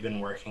that they've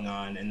been working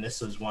on, and this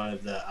was one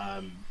of the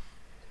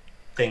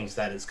things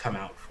that has come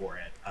out for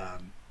it.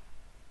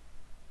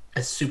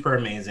 It's super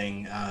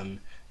amazing.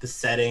 The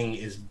setting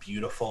is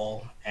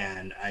beautiful,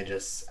 and I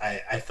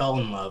fell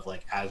in love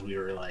like as we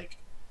were like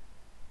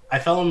I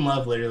fell in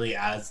love literally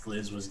as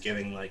Liz was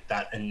giving like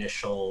that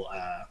initial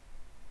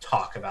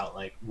talk about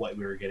like what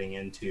we were getting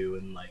into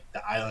and like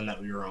the island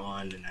that we were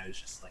on, and I was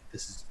just like,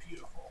 this is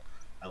beautiful.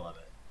 I love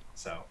it.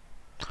 So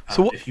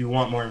if you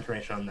want more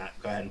information on that,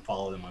 go ahead and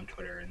follow them on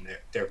Twitter, and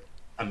they're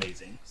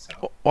amazing.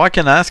 So I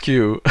can ask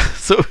you,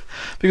 so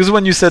because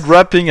when you said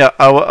rapping,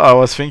 I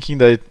was thinking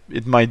that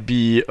it might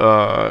be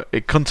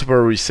a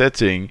contemporary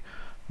setting,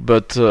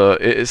 but so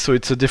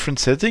it's a different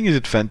setting. Is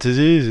it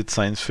fantasy? Is it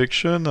science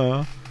fiction?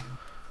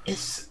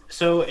 It's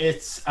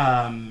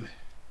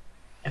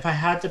if I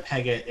had to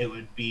peg it, it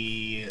would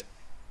be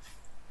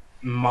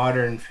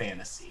modern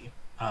fantasy.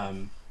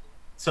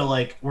 So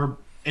like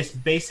it's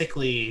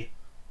basically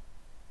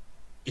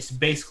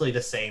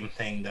the same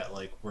thing that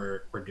like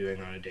we're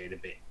doing on a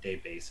day-to-day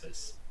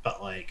basis,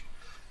 but like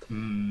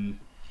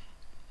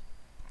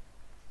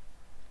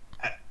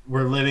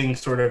we're living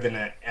sort of in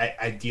an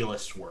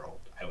idealist world,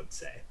 I would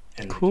say.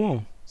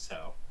 Cool.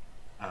 So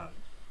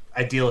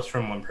idealist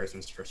from one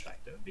person's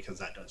perspective, because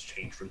that does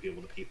change from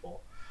people to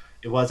people.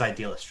 It was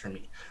idealist for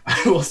me,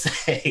 I will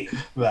say,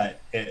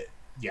 but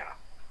yeah.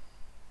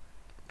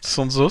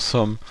 Sounds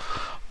awesome.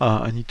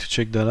 I need to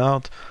check that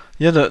out.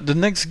 Yeah, the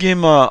next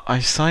game I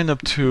signed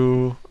up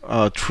to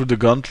through the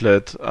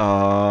Gauntlet.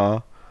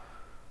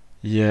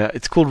 Yeah,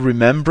 it's called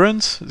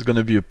Remembrance. It's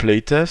gonna be a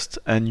playtest,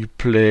 and you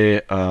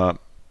play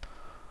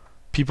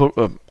people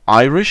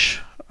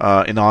Irish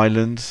in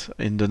Ireland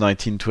in the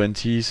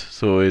 1920s.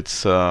 So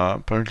it's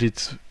apparently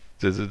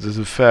there's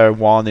a fair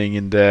warning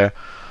in there.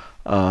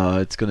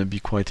 It's gonna be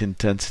quite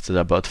intense. It's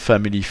about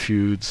family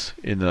feuds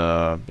in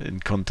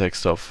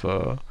context of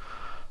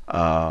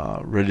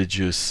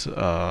religious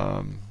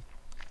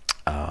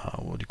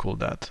what do you call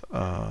that?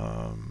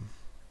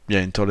 Yeah,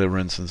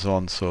 intolerance and so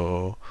on.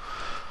 So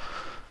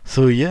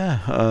yeah,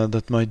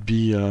 that might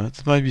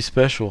be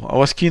special. I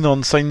was keen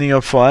on signing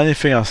up for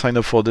anything. I signed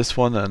up for this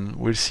one, and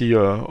we'll see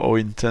how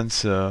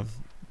intense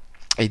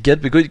it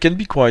gets, because it can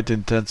be quite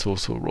intense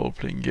also,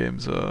 role-playing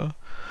games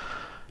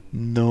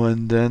now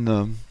and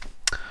then.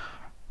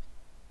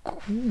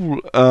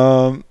 Cool.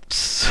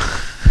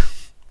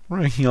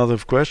 Running out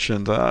of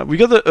questions. We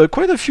got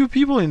quite a few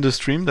people in the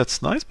stream.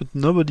 That's nice, but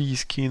nobody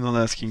is keen on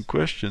asking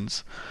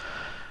questions.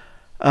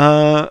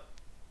 Sorry,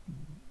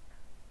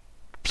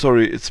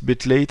 it's a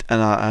bit late,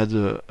 and I had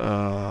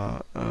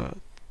a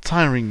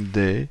tiring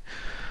day.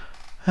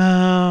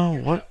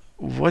 What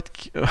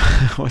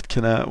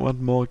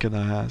more can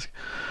I ask?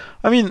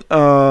 I mean,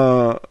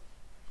 I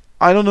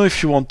don't know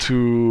if you want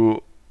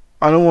to.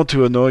 I don't want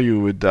to annoy you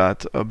with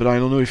that, but I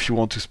don't know if you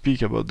want to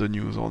speak about the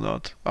news or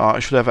not. I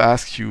should have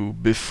asked you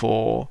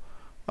before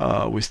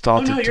we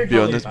started, to be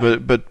honest,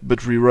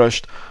 but we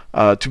rushed.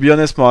 To be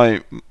honest,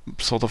 my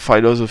sort of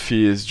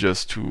philosophy is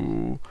just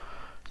to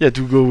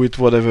go with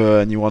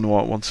whatever anyone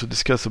wants to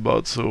discuss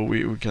about, so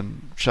we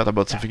can chat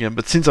about something else.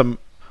 But since I'm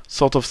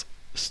sort of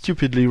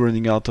stupidly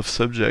running out of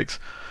subjects,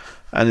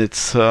 and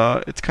it's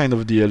kind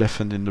of the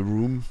elephant in the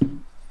room,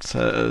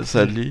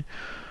 sadly.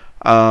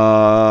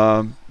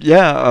 I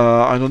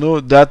don't know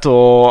that,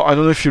 or I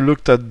don't know if you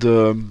looked at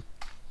the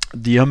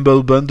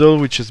Humble Bundle,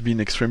 which has been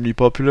extremely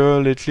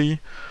popular lately.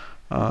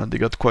 They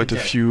got quite a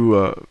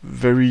few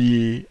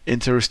very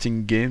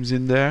interesting games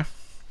in there.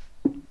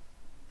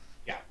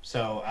 Yeah,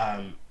 so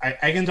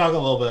I can talk a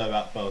little bit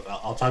about both.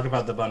 I'll talk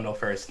about the bundle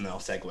first, and then I'll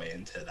segue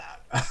into that.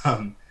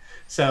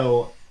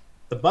 So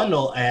the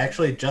bundle I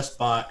actually just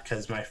bought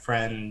because my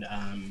friend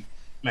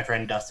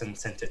Dustin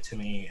sent it to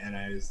me, and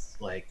I was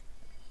like,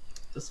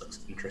 this looks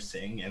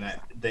interesting, and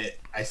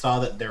I saw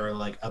that there were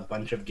like a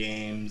bunch of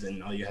games,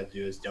 and all you had to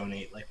do is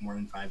donate like more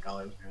than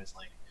 $5, and I was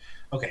like,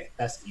 okay,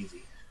 that's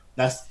easy.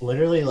 That's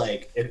literally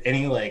like, if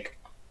any like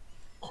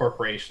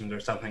corporations or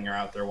something are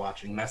out there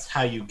watching, that's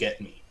how you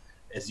get me,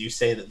 is you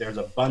say that there's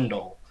a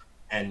bundle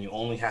and you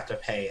only have to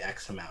pay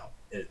X amount.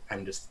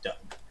 I'm just done.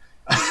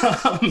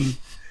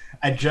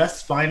 I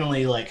just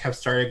finally like have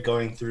started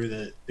going through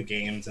the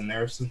games, and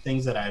there are some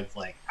things that I've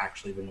like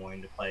actually been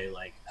wanting to play.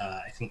 Like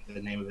I think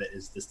the name of it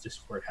is This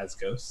Discord Has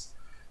Ghosts.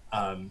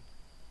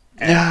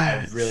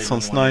 Yeah,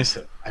 sounds nice.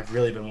 I've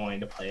really been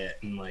wanting to play it,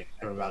 and like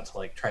I'm about to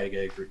like try to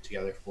get a group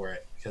together for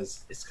it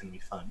because it's gonna be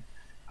fun.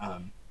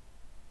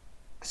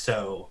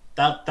 So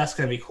that's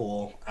gonna be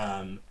cool.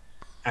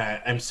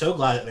 I'm so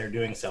glad that they're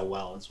doing so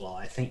well as well.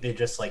 I think they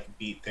just like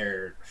beat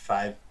their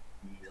 $5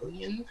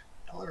 million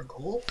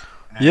goal.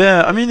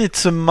 Yeah, I mean,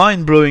 it's a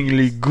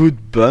mind-blowingly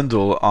good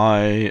bundle.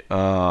 I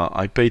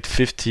paid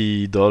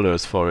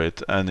 $50 for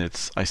it, and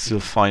I still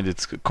find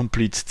it's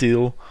complete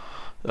steal.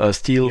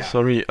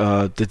 Sorry.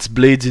 It's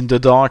Blades in the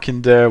Dark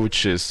in there,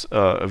 which is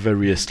a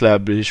very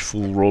established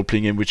full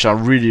role-playing game, which I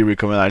really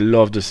recommend. I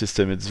love the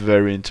system. It's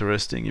very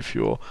interesting if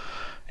you're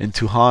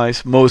into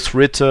heist. Most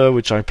Ritter,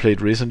 which I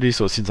played recently.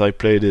 So since I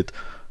played it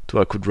to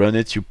I could run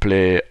it. You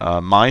play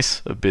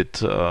mice, a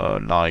bit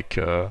like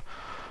I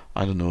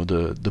don't know,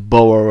 the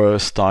Bower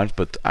style,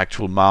 but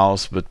actual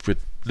mouse, but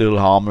with little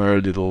armor,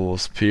 little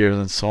spears,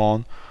 and so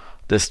on.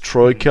 There's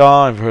Troika.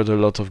 I've heard a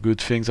lot of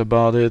good things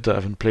about it. I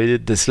haven't played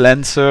it. There's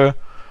Lancer.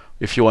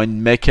 If you are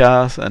in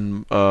mechas,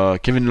 and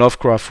Kevin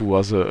Lovecraft, who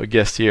was a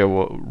guest here,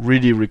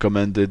 really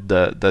recommended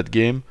that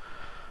game.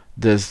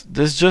 There's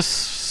just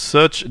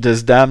such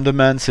there's Damn the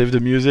Man Save the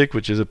Music,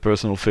 which is a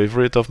personal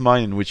favorite of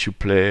mine, in which you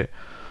play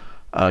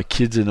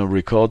kids in a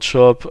record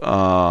shop.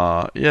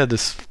 Yeah,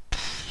 there's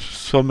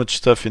so much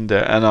stuff in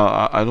there, and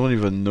I don't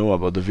even know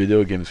about the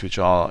video games which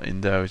are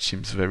in there, which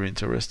seems very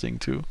interesting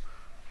too.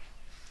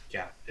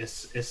 Yeah,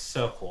 it's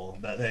so cool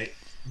that they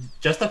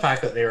just the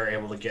fact that they were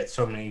able to get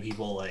so many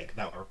people like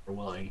that were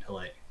willing to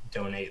like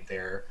donate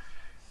their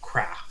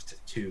craft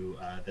to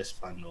this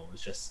bundle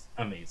is just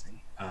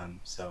amazing.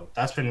 So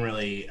that's been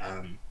really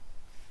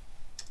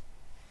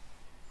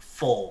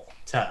full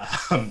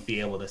to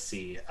be able to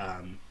see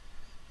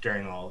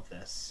during all of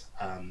this.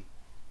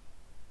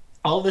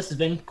 All of this has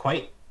been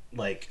quite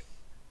like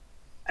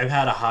I've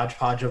had a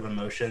hodgepodge of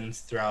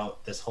emotions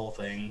throughout this whole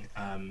thing.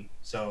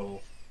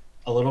 So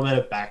a little bit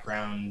of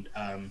background.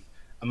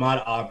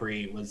 Ahmad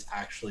Aubrey was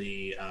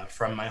actually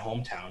from my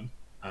hometown.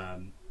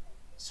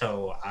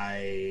 So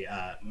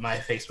my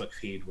Facebook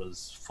feed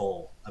was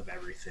full of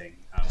everything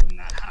when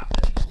that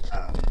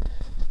happened.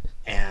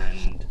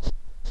 And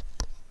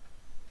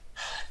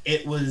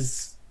I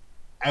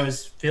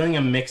was feeling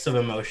a mix of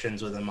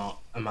emotions with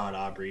Ahmad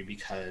Aubrey,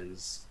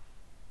 because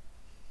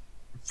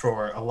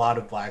for a lot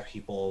of Black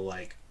people,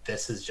 like,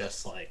 this is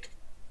just like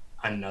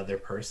another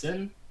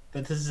person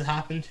that this has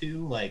happened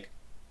to, like,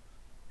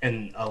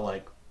 in a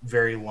like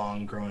very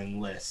long growing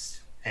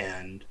list.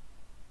 And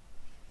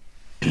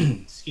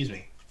excuse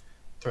me,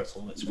 throat's a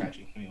little bit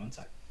scratchy. Give me one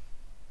sec.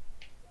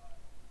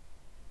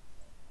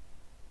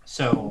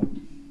 So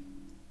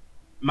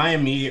my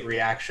immediate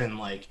reaction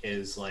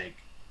is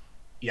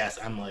yes,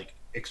 I'm like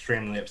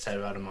extremely upset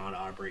about Ahmad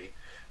Aubrey,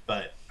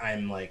 but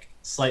I'm like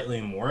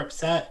slightly more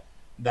upset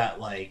that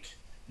like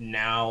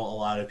now a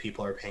lot of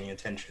people are paying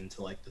attention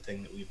to like the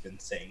thing that we've been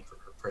saying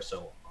for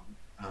so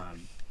long.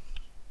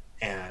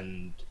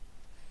 And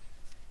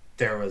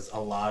there was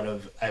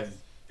I've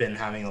been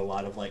having a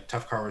lot of like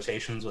tough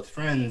conversations with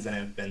friends, and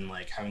I've been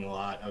like having a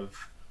lot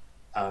of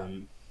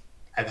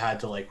I've had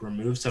to like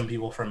remove some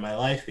people from my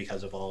life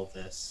because of all of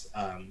this,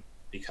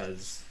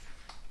 because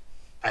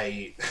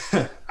I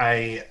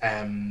I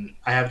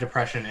have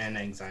depression and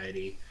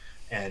anxiety,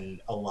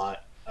 and a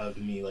lot of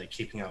me like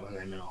keeping up with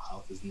my mental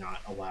health is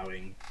not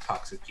allowing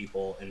toxic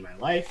people in my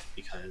life,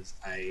 because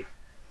I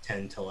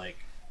tend to like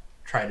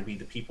try to be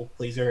the people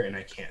pleaser, and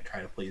I can't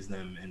try to please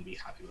them and be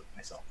happy with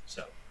myself.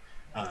 So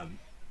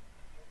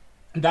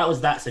that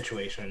was that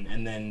situation.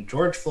 And then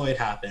George Floyd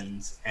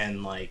happens,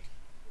 and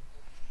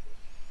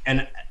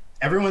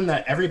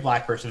every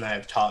Black person that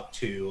I've talked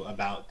to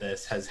about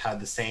this has had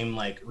the same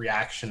like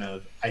reaction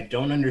of, I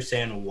don't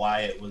understand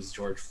why it was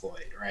George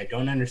Floyd, or I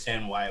don't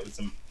understand why it was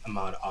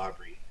Ahmaud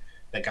Arbery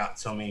that got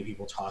so many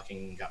people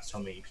talking and got so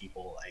many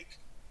people like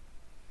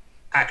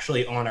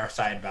actually on our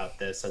side about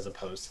this, as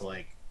opposed to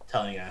like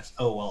telling us,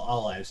 oh well,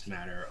 all lives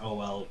matter, oh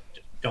well,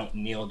 don't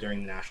kneel during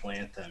the national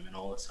anthem and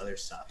all this other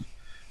stuff.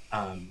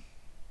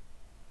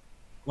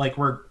 Like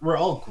we're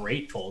all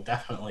grateful,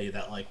 definitely,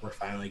 that like we're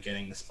finally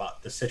getting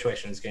the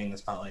situation is getting the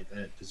spotlight that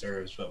it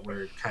deserves, but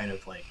we're kind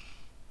of like,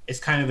 it's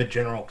kind of a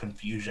general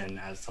confusion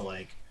as to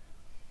like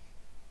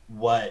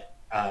what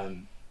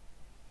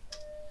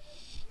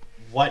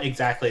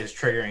exactly is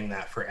triggering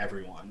that for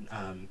everyone.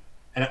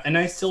 And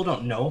I still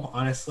don't know,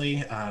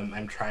 honestly.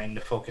 I'm trying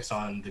to focus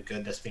on the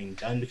good that's being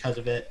done because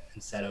of it,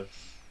 instead of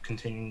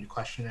continuing to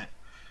question it.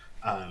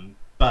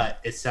 But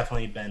it's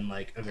definitely been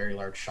like a very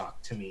large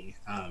shock to me,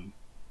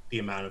 the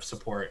amount of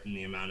support and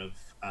the amount of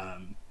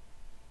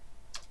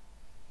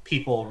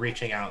people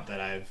reaching out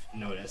that I've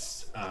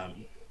noticed.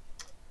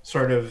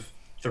 Sort of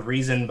the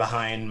reason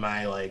behind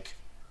my like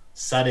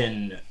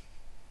sudden,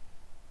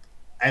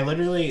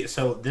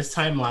 so this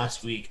time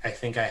last week, I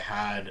think I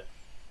had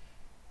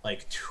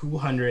like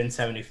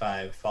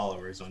 275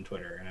 followers on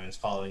Twitter, and I was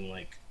following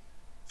like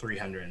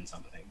 300 and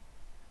something.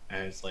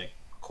 And I was like,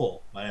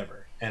 cool,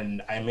 whatever.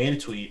 And I made a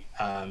tweet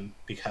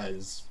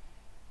because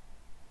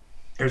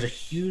there's a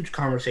huge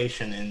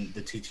conversation in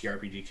the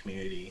TTRPG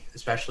community,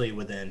 especially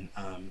within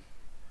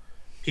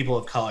people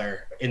of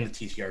color in the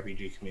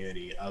TTRPG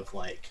community, of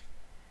like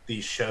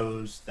these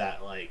shows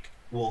that like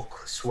will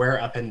swear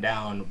up and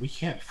down, we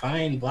can't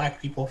find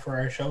Black people for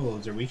our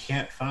shows, or we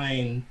can't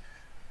find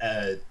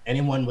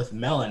anyone with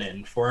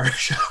melanin for our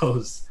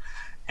shows.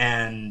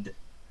 And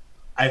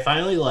I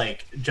finally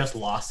like just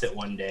lost it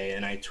one day,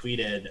 and I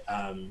tweeted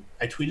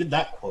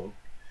that quote,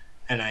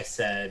 and I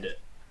said,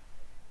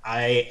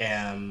 I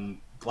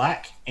am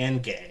Black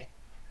and gay.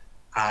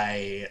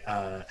 I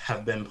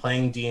have been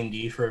playing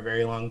D&D for a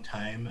very long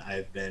time.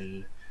 I've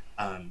been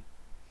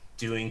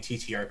doing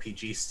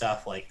TTRPG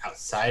stuff like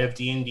outside of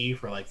D&D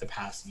for like the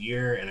past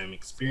year, and I'm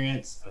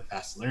experienced. I'm a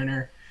fast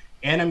learner,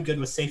 and I'm good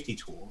with safety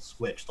tools,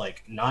 which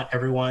like not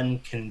everyone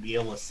can be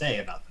able to say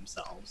about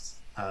themselves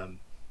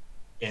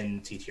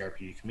in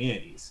TTRPG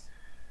communities.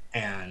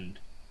 And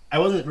I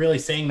wasn't really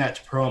saying that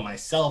to promote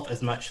myself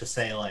as much to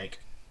say like,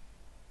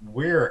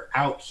 we're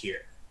out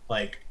here,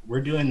 like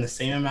we're doing the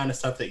same amount of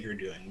stuff that you're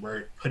doing.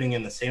 We're putting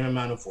in the same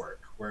amount of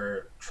work.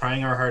 We're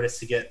trying our hardest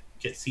to get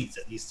seats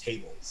at these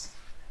tables.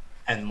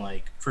 And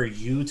like for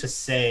you to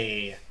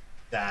say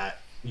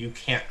that you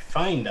can't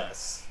find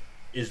us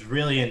is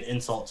really an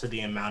insult to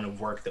the amount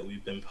of work that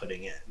we've been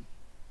putting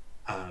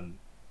in.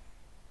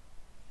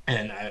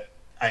 And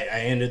I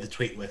ended the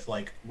tweet with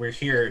like, we're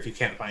here. If you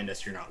can't find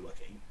us, you're not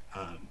looking.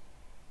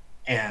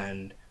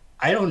 And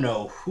I don't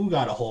know who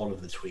got a hold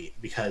of the tweet,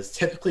 because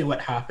typically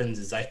what happens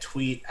is I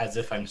tweet as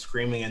if I'm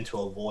screaming into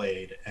a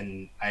void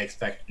and I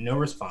expect no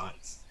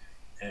response.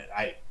 And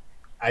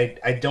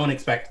I don't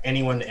expect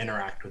anyone to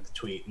interact with the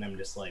tweet, and I'm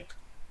just like,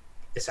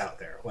 it's out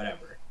there,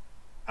 whatever.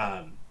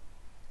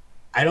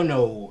 I don't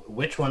know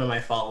which one of my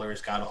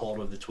followers got a hold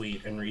of the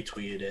tweet and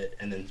retweeted it,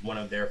 and then one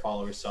of their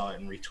followers saw it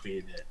and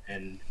retweeted it.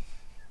 And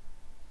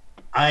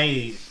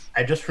I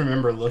just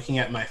remember looking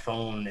at my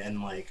phone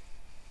and like,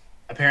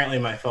 apparently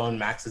my phone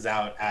maxes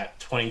out at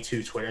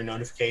 24 Twitter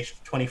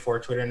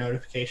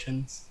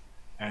notifications.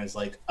 And I was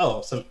like,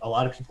 oh, a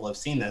lot of people have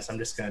seen this. I'm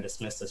just going to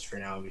dismiss this for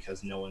now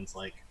because no one's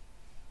like,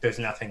 there's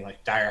nothing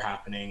like dire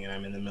happening and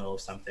I'm in the middle of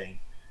something.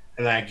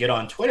 And then I get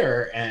on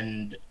Twitter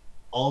and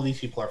all these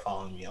people are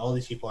following me. All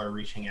these people are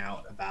reaching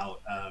out about,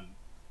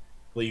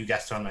 will you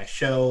guest on my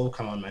show,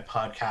 come on my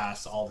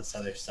podcast, all this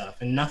other stuff.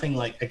 And nothing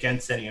like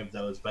against any of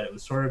those, but it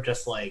was sort of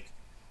just like,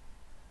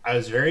 I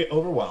was very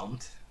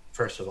overwhelmed.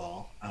 First of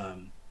all,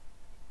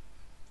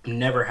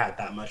 never had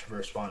that much of a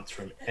response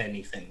from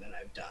anything that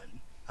I've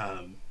done.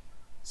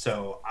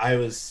 So I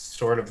was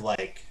sort of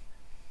like,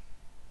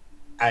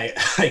 I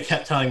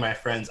kept telling my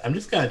friends, I'm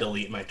just going to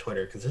delete my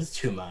Twitter because this is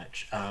too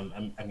much.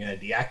 I'm going to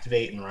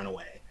deactivate and run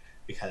away,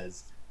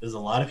 because there's a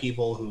lot of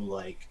people who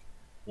like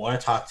want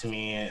to talk to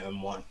me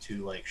and want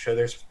to like show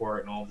their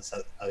support and all this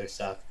other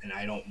stuff. And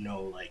I don't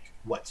know like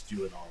what to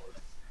do with all of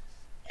it.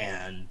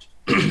 And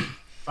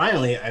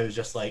finally I was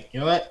just like,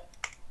 you know what?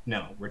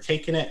 No, we're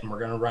taking it and we're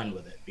going to run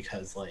with it,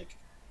 because like,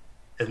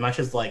 as much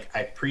as like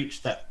I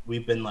preach that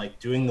we've been like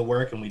doing the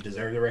work and we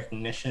deserve the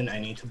recognition, I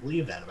need to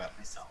believe that about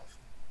myself.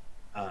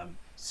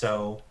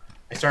 So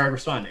I started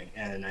responding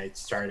and I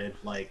started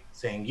like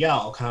saying, yeah,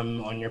 I'll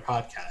come on your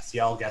podcast.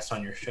 Yeah, I'll guest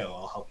on your show.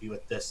 I'll help you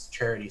with this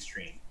charity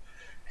stream.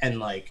 And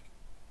like,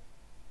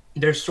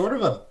 there's sort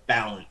of a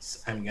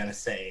balance, I'm going to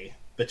say,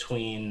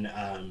 between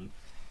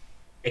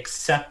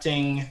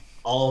accepting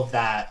all of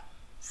that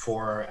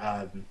for,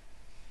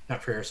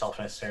 not for yourself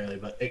necessarily,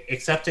 but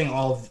accepting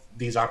all of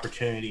these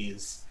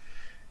opportunities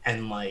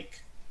and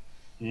like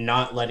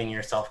not letting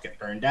yourself get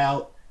burned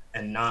out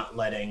and not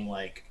letting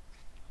like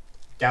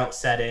doubt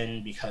set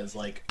in, because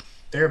like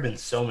there have been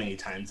so many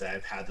times that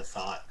I've had the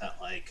thought that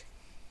like,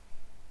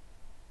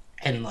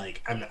 and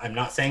like I'm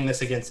not saying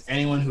this against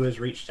anyone who has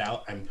reached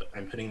out. I'm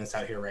putting this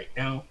out here right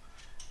now.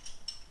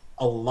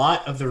 A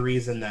lot of the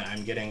reason that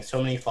I'm getting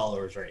so many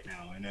followers right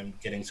now and I'm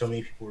getting so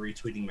many people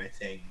retweeting my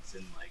things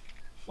and like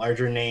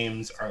larger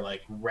names are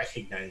like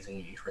recognizing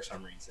me for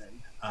some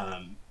reason.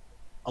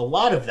 A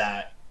lot of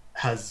that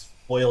has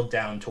boiled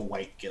down to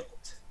white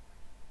guilt.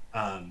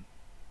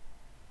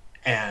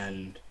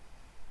 And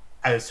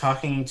I was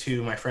talking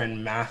to my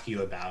friend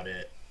Matthew about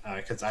it,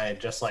 because I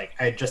had just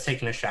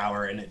taken a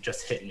shower and it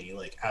just hit me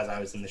like as I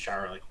was in the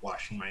shower, like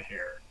washing my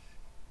hair.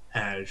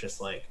 And I was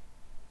just like,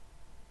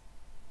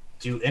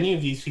 do any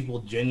of these people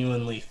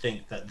genuinely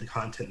think that the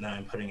content that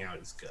I'm putting out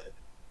is good?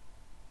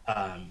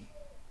 And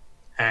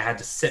I had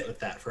to sit with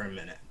that for a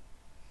minute.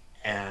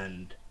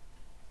 And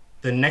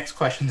the next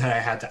question that I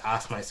had to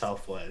ask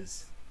myself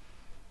was,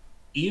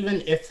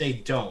 even if they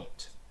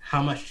don't,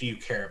 how much do you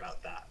care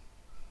about that?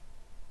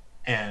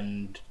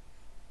 And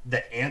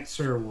the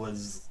answer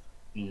was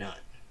none.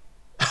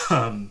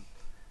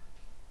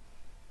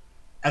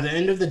 At the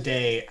end of the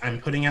day,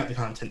 I'm putting out the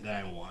content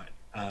that I want.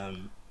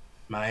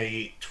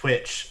 My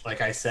Twitch,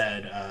 like I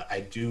said, I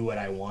do what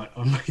I want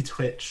on my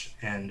Twitch,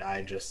 and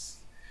I just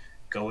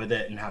go with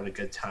it and have a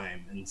good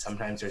time. And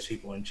sometimes there's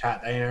people in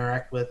chat that I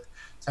interact with.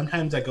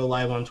 Sometimes I go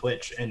live on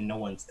Twitch and no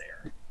one's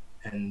there.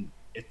 And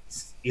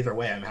it's either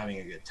way, I'm having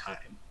a good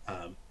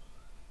time.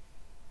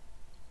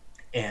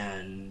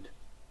 And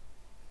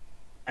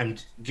I'm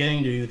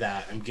getting to do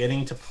that. I'm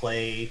getting to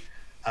play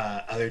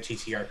other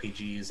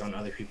TTRPGs on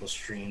other people's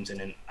streams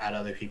and at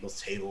other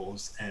people's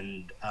tables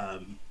and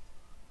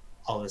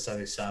all this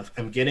other stuff.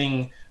 I'm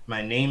getting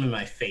my name and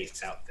my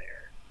face out there.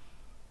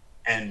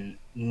 And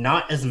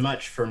not as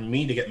much for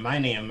me to get my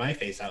name and my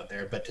face out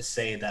there, but to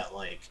say that,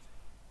 like,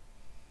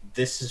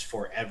 this is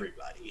for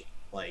everybody.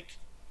 Like,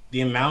 the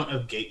amount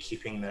of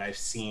gatekeeping that I've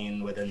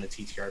seen within the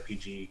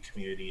TTRPG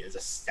community is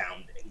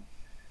astounding.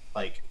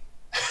 Like,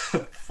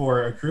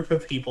 for a group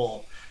of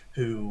people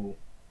who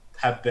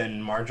have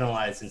been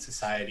marginalized in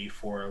society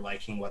for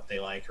liking what they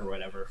like or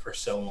whatever for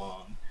so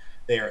long,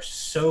 they are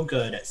so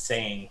good at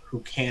saying who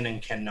can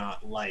and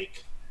cannot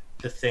like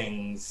the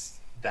things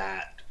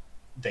that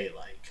they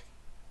like.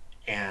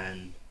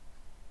 And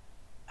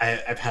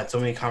I've had so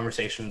many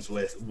conversations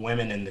with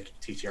women in the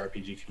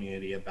TTRPG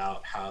community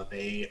about how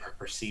they are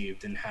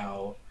perceived, and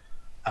how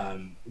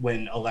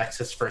when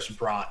Alexis first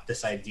brought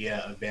this idea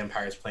of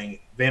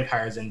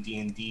vampires in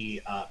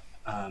D&D up,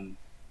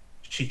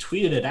 she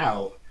tweeted it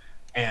out,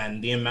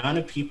 and the amount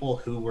of people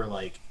who were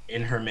like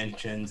in her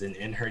mentions and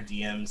in her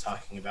DMs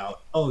talking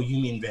about, oh, you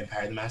mean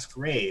Vampire the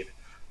Masquerade?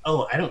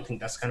 Oh, I don't think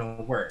that's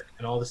gonna work,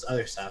 and all this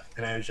other stuff.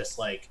 And I was just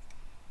like,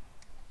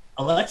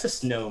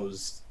 Alexis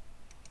knows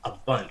a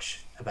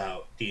bunch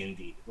about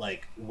D&D,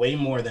 like way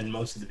more than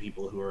most of the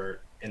people who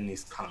are in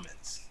these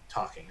comments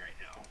talking right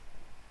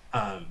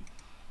now.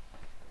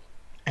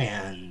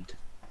 And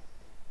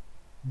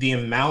the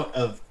amount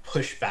of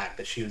pushback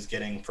that she was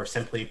getting for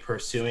simply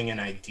pursuing an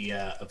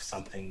idea of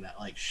something that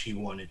like she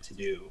wanted to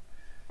do,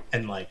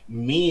 and like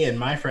me and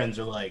my friends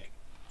are like,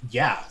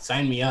 yeah,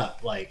 sign me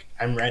up, like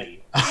I'm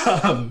ready.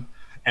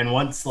 And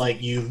once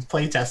like you've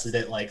play tested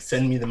it, like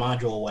send me the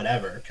module,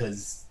 whatever,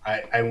 because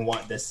I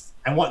want this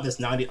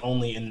not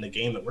only in the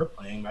game that we're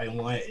playing, but I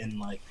want it in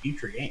like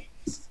future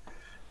games.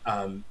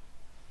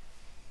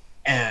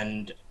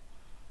 And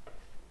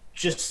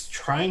just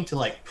trying to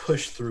like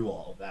push through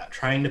all of that,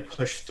 trying to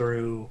push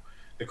through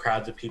the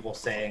crowds of people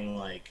saying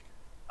like,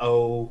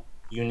 oh,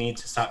 you need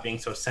to stop being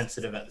so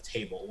sensitive at the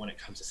table when it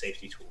comes to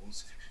safety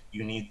tools.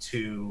 You need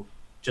to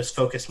just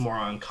focus more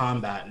on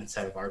combat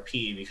instead of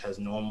RP, because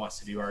no one wants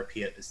to do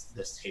RP at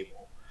this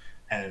table.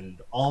 And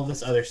all of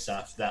this other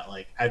stuff that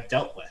like I've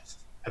dealt with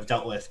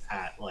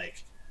at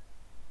like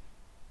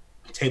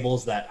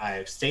tables that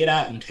I've stayed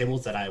at and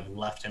tables that I've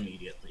left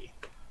immediately.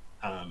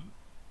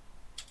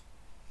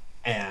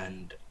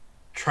 And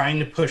trying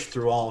to push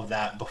through all of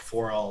that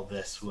before all of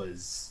this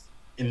was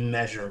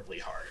immeasurably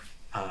hard.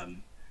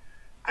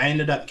 I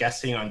ended up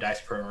guesting on Dice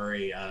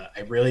Priori.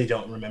 I really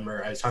don't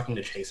remember. I was talking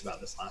to Chase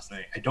about this last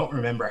night. I don't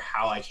remember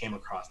how I came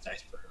across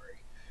Dice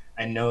Priori.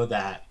 I know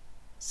that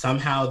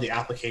somehow the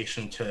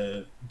application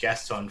to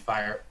guest on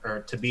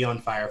to be on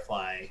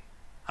Firefly,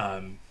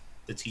 the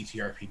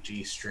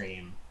TTRPG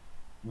stream,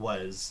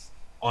 was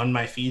on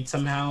my feed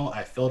somehow.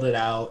 I filled it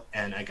out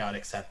and I got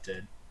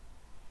accepted.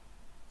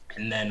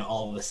 And then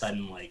all of a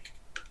sudden, like,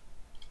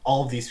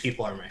 all of these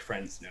people are my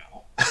friends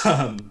now.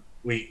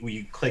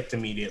 We clicked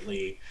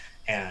immediately,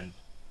 and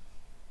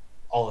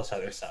all this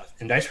other stuff.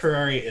 And Dice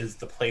Priori is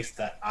the place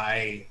that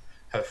I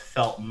have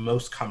felt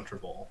most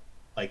comfortable,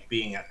 like,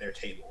 being at their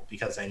table,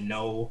 because I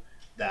know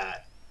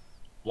that,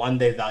 one,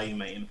 they value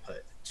my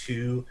input.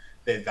 Two,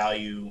 they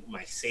value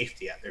my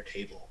safety at their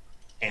table.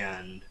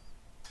 And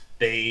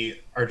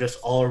they are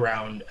just all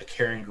around a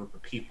caring group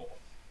of people.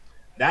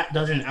 That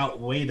doesn't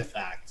outweigh the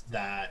fact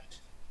that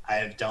I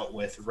have dealt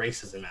with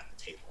racism at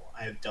the table.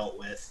 I have dealt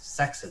with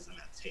sexism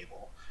at the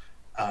table,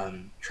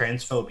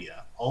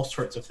 transphobia, all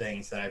sorts of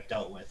things that I've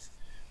dealt with.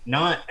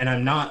 And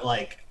I'm not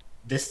like,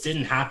 this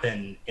didn't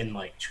happen in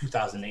like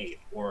 2008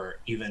 or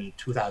even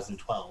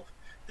 2012.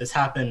 This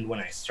happened when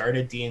I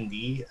started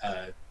D&D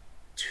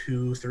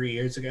 2-3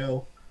 years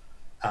ago.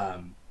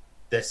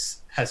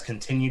 This has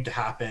continued to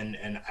happen,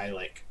 and I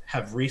like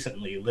have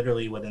recently,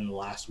 literally within the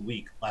last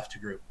week, left a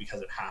group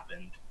because it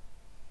happened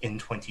in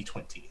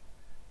 2020.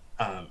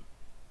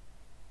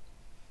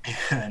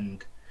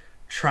 And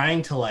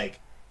trying to like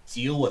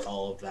deal with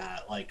all of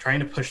that, like trying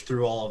to push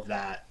through all of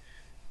that,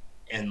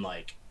 and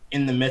like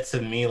in the midst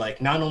of me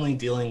like not only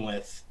dealing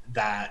with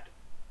that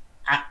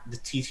at the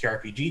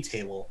TTRPG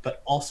table,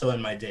 but also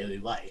in my daily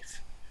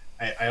life.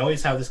 I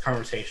always have this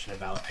conversation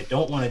about, I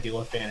don't want to deal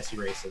with fantasy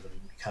racism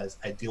because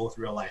I deal with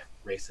real life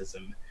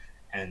racism,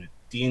 and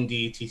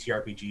D&D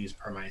TTRPGs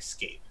are my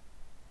escape.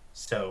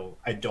 So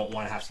I don't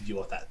want to have to deal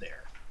with that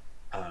there.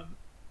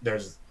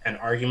 There's an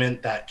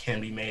argument that can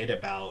be made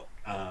about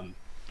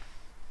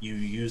you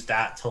use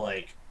that to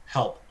like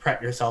help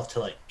prep yourself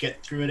to like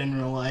get through it in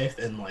real life,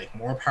 and like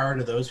more power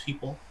to those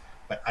people,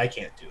 but I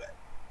can't do it.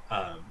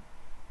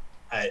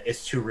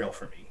 It's too real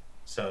for me.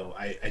 So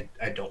I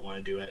don't want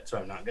to do it, so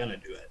I'm not going to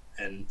do it.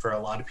 And for a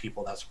lot of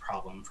people, that's a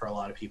problem. For a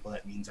lot of people,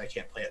 that means I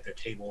can't play at their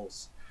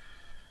tables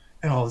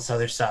and all this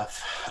other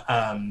stuff.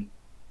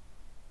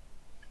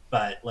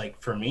 But like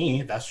for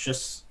me,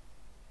 that's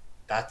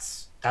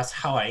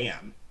how I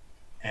am.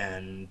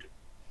 And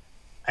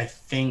I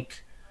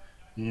think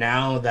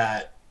now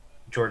that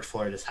George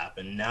Floyd has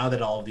happened, now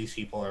that all of these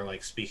people are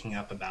like speaking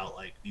up about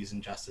like these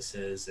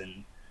injustices,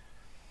 and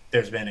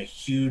there's been a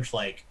huge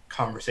like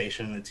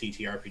conversation in the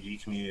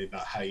TTRPG community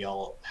about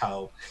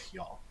how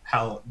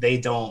they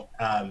don't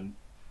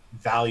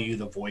value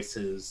the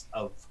voices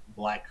of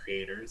Black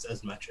creators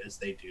as much as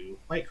they do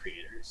white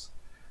creators.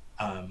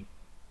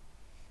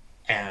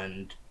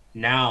 And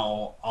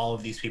now all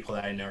of these people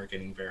that I know are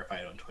getting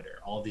verified on Twitter.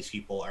 All of these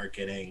people are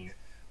getting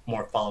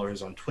more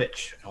followers on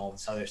Twitch and all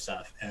this other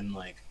stuff. And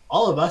like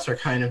all of us are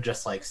kind of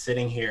just like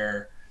sitting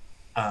here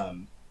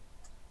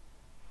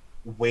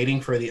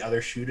waiting for the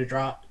other shoe to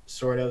drop,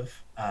 sort of,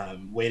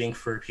 waiting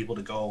for people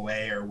to go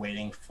away, or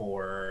waiting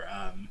for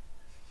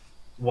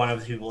one of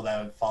the people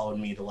that have followed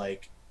me to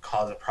like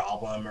cause a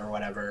problem or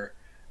whatever.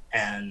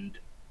 And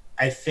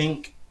I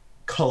think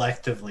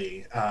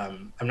collectively,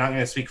 I'm not going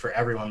to speak for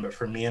everyone, but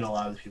for me and a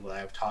lot of the people that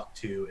I've talked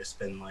to, it's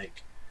been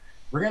like,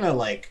 we're going to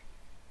like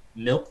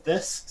milk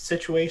this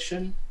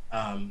situation.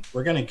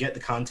 We're going to get the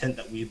content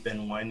that we've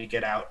been wanting to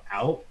get out.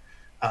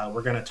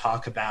 We're going to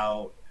talk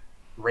about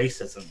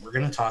racism. We're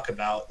going to talk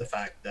about the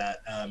fact that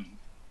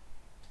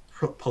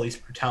police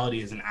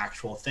brutality is an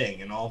actual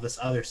thing and all this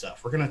other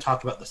stuff. We're going to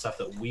talk about the stuff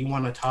that we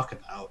want to talk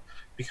about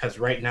because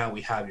right now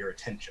we have your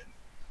attention.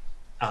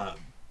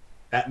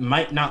 That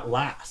might not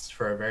last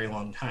for a very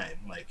long time.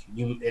 Like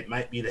it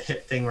might be the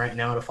hip thing right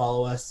now to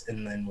follow us,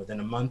 and then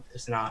within a month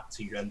it's not,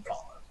 so you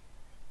unfollow.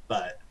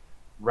 But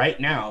right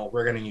now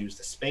we're going to use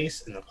the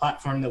space and the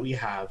platform that we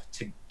have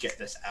to get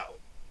this out,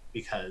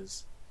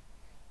 because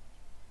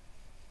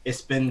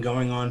it's been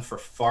going on for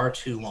far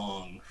too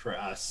long for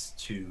us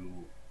to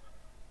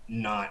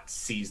not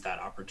seize that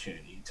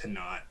opportunity, to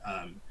not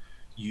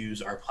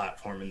use our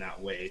platform in that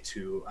way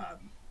to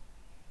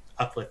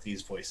uplift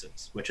these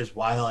voices, which is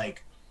why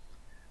like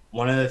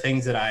one of the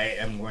things that I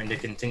am going to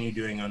continue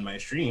doing on my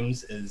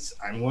streams is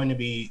I'm going to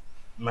be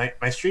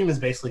my stream is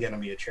basically going to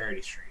be a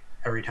charity stream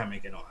every time I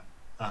get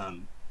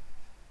on.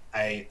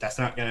 That's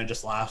not going to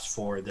just last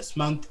for this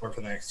month or for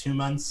the next 2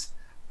 months.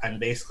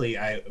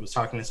 I was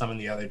talking to someone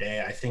the other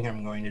day. I think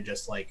I'm going to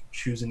just like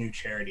choose a new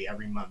charity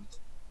every month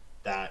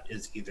that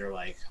is either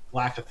like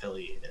Black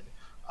affiliated,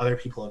 other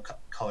people of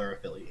color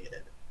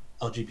affiliated,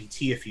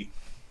 LGBT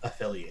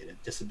affiliated,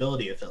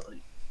 disability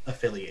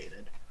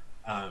affiliated,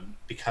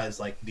 because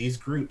like these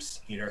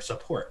groups need our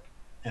support,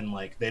 and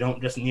like they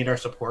don't just need our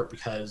support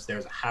because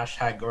there's a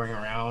hashtag going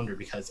around or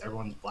because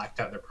everyone's blacked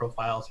out their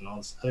profiles and all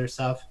this other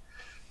stuff,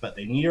 but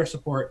they need our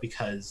support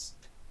because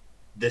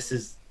this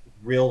is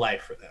real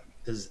life for them.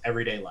 This is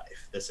everyday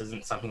life. This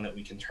isn't something that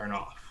we can turn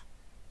off.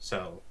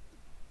 So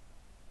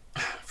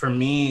for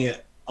me,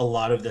 a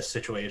lot of this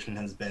situation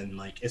has been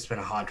like, it's been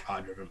a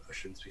hodgepodge of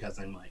emotions, because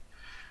I'm like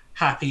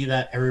happy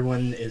that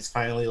everyone is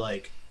finally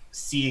like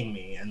seeing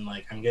me, and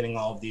like I'm getting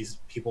all of these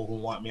people who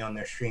want me on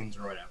their streams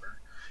or whatever.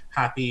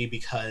 Happy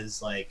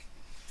because like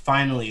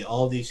finally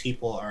all of these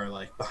people are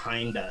like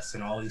behind us,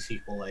 and all these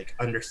people like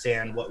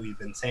understand what we've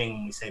been saying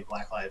when we say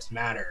Black Lives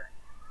Matter.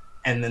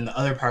 And then the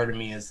other part of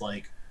me is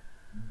like,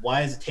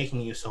 why is it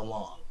taking you so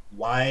long?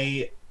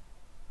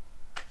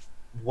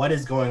 What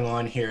is going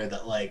on here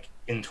that like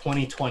in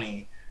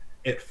 2020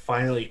 it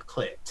finally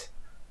clicked?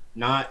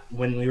 Not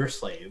when we were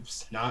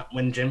slaves, not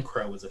when Jim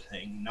Crow was a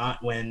thing,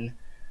 not when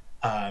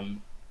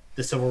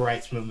the civil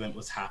rights movement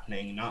was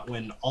happening, not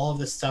when all of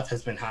this stuff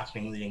has been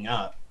happening leading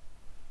up,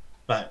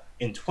 but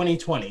in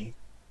 2020,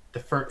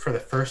 for the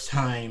first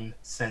time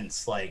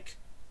since like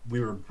we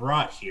were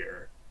brought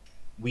here,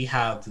 we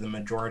have the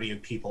majority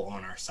of people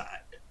on our side.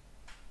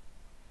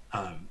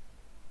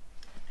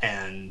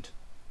 And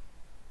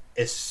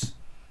it's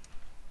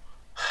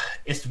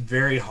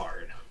very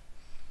hard.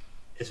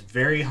 It's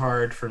very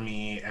hard for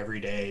me every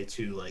day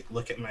to like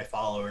look at my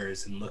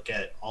followers and look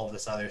at all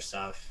this other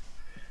stuff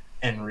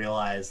and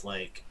realize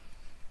like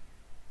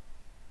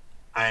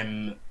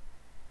I'm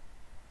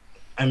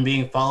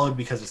being followed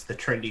because it's the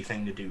trendy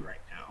thing to do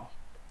right now.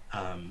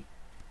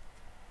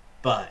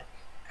 But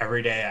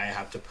every day I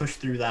have to push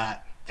through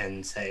that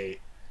and say,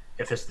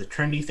 if it's the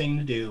trendy thing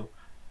to do,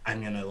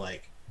 I'm gonna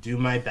like do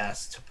my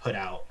best to put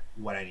out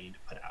what I need to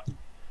put out.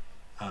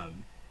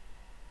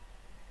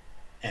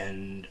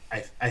 And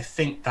I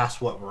think that's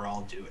what we're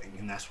all doing,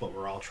 and that's what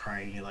we're all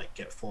trying to like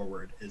get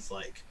forward, is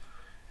like,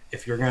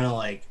 if you're gonna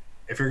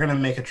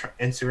make a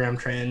Instagram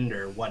trend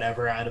or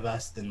whatever out of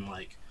us, then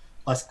like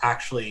let's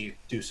actually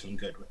do some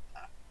good with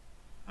that.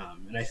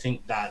 And I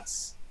think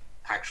that's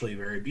actually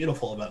very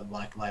beautiful about the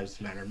Black Lives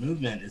Matter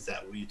movement, is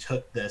that we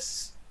took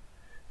this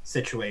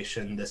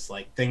situation, this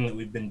like thing that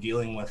we've been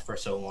dealing with for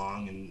so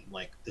long, and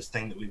like this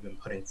thing that we've been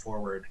putting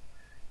forward,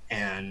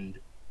 and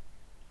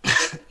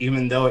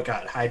even though it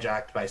got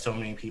hijacked by so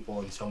many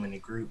people and so many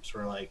groups,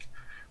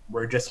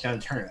 we're just going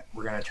to turn it.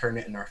 We're going to turn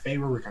it in our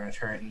favor. We're going to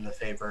turn it in the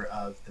favor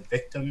of the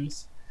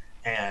victims,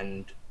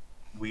 and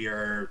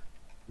we're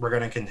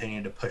going to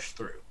continue to push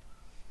through.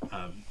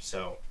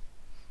 So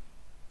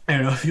I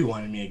don't know if you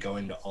wanted me to go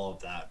into all of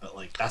that, but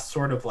like that's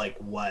sort of like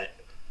what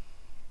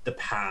the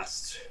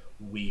past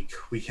week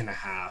and a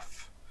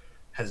half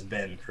has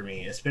been for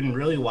me. It's been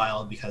really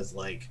wild because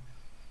like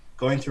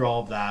going through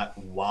all of that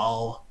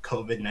while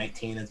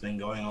COVID-19 has been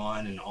going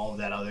on and all of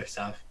that other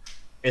stuff,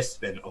 it's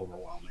been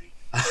overwhelming.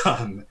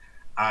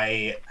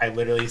 I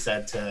literally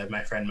said to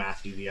my friend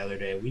Matthew the other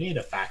day, we need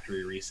a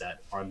factory reset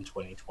on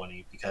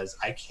 2020 because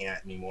I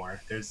can't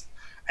anymore.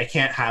 I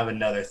can't have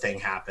another thing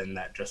happen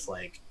that just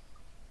like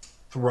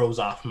throws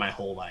off my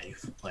whole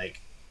life.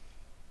 Like,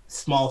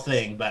 small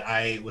thing, but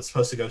I was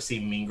supposed to go see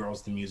Mean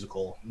Girls the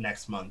musical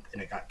next month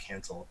and it got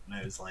canceled. And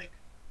I was like,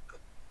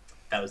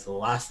 that was the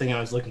last thing I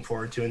was looking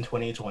forward to in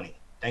 2020.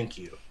 Thank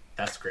you.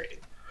 That's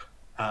great.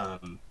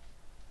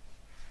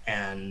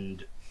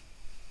 And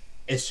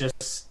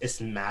it's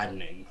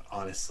maddening,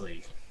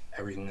 honestly,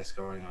 everything that's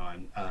going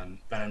on.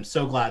 But I'm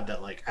so glad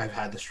that like I've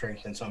had the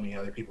strength, and so many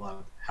other people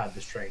have had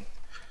the strength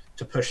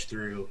to push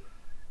through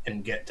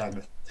and get done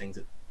with things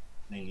that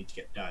they need to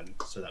get done,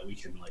 so that we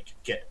can like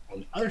get on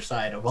the other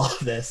side of all of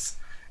this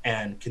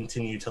and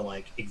continue to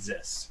like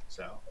exist.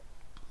 So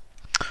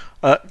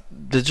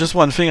there's just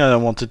one thing I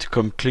wanted to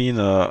come clean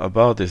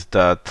about is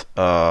that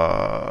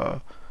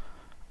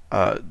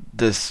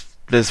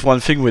there's one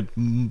thing with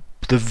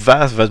the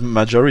vast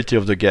majority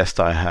of the guests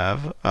I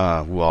have,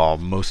 who are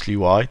mostly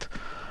white.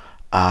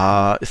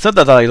 It's not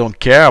that I don't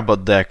care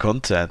about their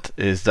content.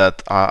 Is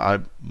that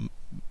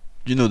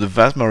the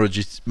vast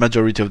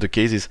majority of the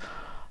cases,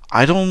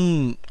 I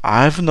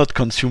have not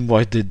consumed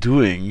what they're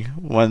doing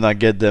when I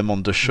get them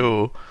on the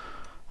show.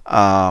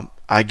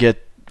 I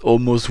get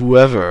almost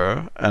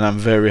whoever, and I'm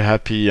very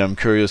happy. I'm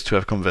curious to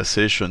have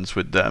conversations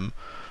with them.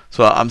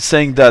 So I'm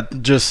saying that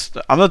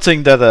I'm not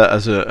saying that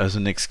as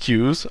an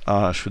excuse.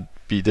 I should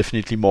be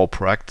definitely more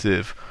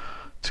proactive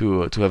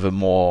to have a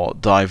more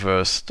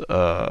diverse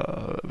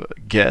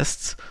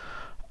guests.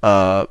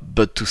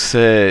 But to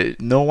say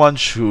no one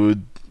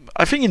should,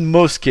 I think in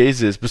most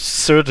cases, but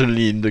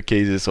certainly in the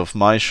cases of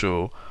my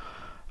show,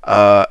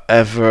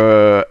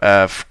 ever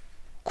have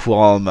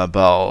qualm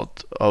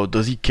about, oh,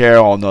 does he care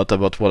or not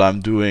about what I'm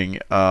doing.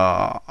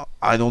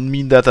 I don't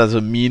mean that as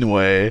a mean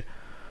way,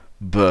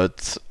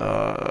 but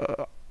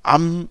I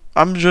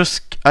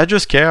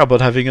just care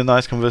about having a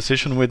nice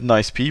conversation with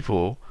nice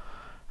people.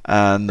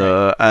 And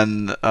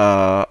again,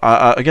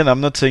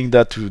 I'm not saying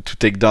that to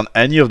take down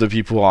any of the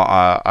people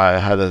I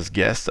had as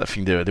guests. I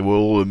think they were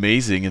all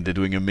amazing and they're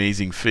doing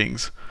amazing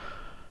things.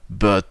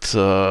 But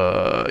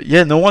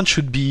yeah, no one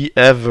should be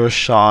ever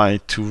shy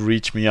to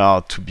reach me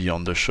out to be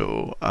on the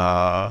show.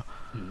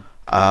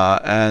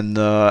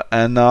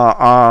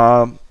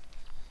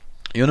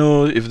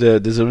 If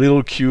there's a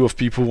little queue of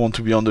people who want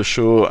to be on the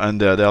show, and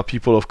there are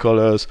people of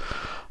colors,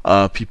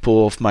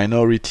 people of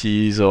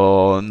minorities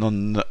or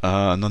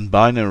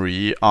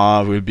non-binary,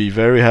 I will be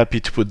very happy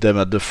to put them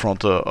at the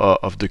front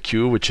of the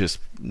queue, which is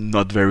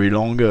not very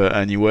long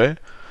anyway.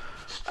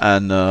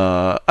 And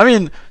I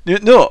mean,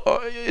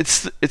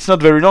 it's not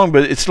very long,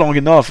 but it's long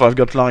enough. I've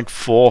got like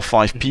 4 or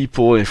 5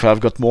 people. If I've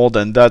got more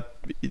than that,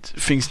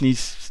 things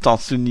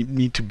starts to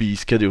need to be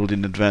scheduled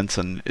in advance,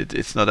 and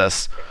it's not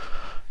as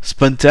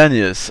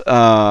spontaneous.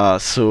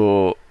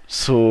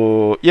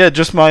 So yeah,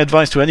 just my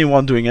advice to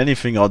anyone doing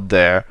anything out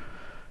there.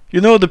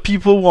 The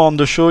people who are on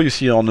the show, you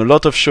see on a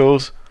lot of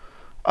shows,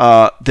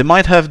 they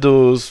might have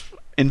those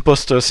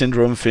imposter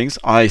syndrome things.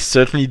 I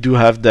certainly do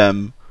have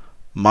them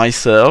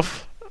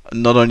myself,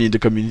 not only in the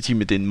community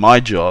but in my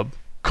job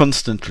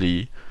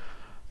constantly.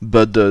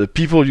 But the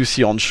people you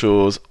see on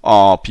shows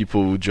are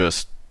people who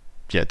just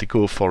they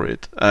go for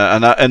it.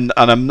 And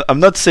I'm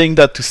not saying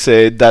that to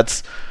say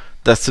that's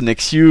an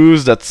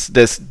excuse.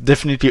 There's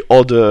definitely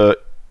other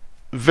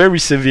very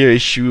severe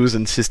issues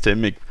and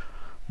systemic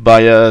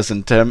bias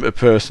and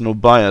personal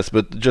bias,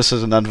 but just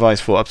as an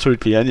advice for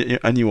absolutely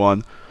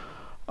anyone,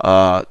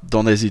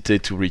 don't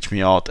hesitate to reach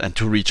me out and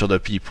to reach other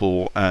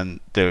people,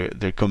 and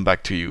they'll come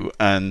back to you.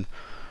 And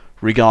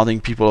regarding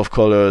people of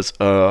colors,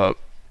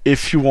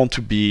 if you want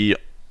to be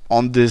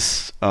on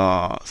this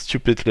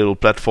stupid little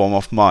platform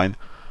of mine,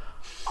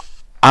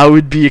 I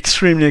would be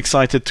extremely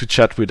excited to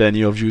chat with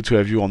any of you, to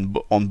have you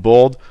on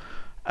board.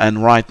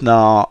 And right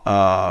now,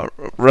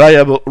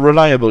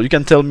 reliable. You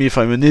can tell me if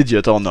I'm an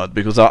idiot or not,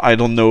 because I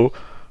don't know.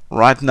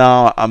 Right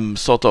now, I'm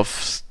sort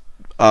of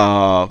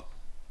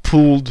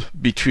pulled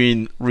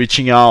between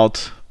reaching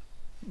out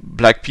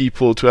black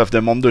people to have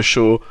them on the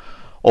show,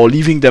 or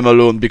leaving them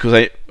alone,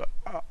 because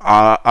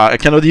I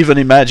cannot even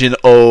imagine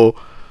how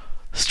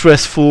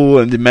stressful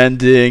and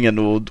demanding and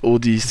all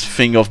these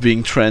things of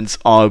being trans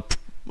are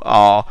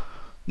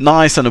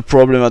nice and a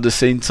problem at the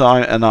same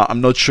time. And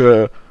I'm not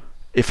sure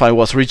if I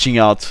was reaching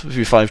out,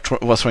 if I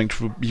was trying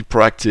to be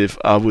proactive,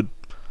 I would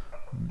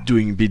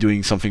be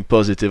doing something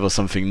positive or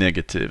something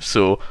negative.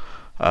 So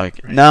right.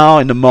 Now,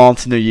 in a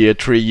month, in a year,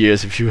 3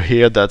 years, if you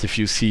hear that, if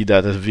you see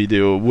that as a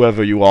video,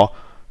 whoever you are,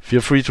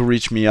 feel free to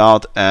reach me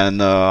out, and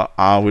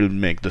I will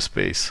make the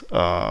space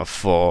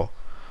for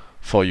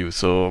you.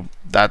 So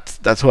that's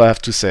what I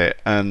have to say.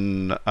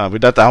 And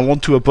with that, I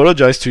want to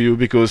apologize to you,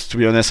 because to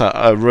be honest,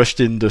 I rushed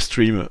in the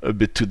stream a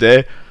bit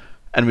today,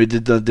 and we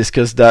did not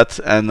discuss that,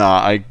 and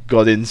I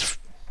got in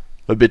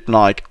a bit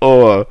like,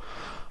 I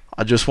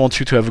just want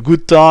you to have a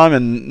good time,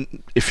 and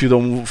if you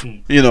don't,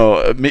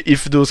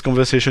 if those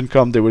conversations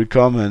come, they will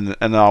come,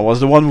 and I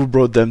was the one who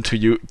brought them to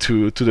you,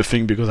 to the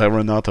thing, because I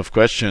ran out of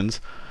questions,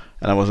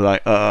 and I was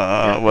like,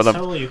 what? It's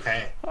totally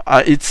okay.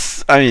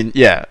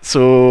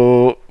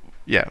 So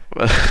yeah,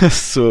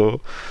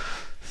 so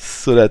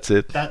that's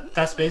it.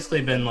 That's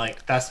basically been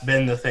that's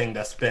been the thing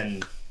that's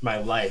been my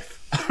life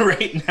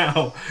right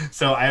now.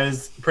 So I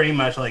was pretty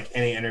much like,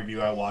 any interview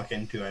I walk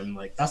into, I'm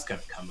like, that's gonna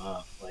come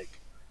up, like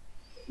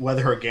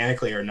whether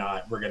organically or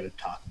not, we're gonna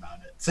talk about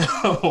it.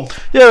 So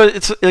yeah,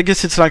 I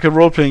guess it's like a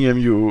role-playing game.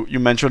 You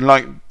mentioned,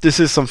 like, this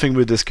is something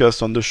we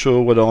discussed on the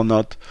show, whether or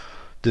not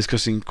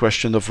discussing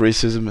question of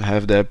racism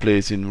have their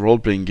place in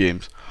role-playing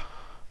games.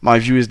 my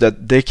view is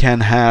that they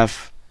can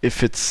have,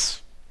 if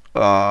it's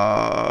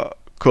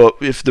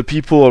if the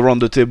people around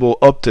the table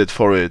opted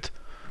for it,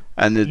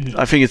 and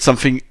I think it's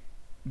something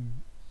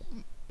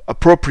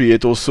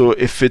appropriate also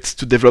if it's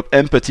to develop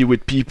empathy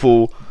with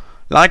people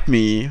like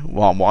me who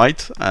are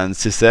white and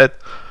cishet,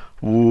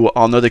 who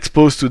are not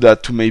exposed to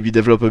that, to maybe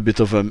develop a bit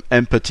of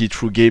empathy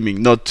through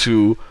gaming, not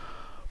to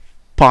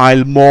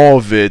pile more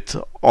of it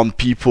on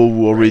people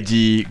who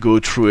already go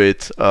through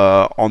it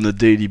on a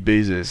daily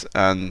basis.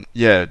 And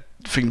yeah,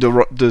 I think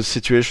the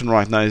situation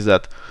right now is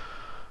that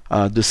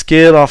the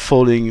scale are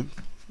falling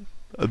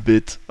a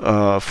bit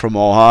from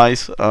our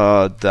eyes,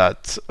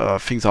 that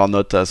things are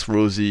not as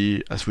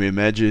rosy as we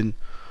imagine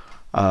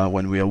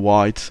when we are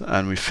white,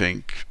 and we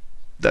think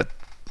that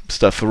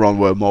stuff around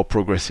were more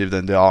progressive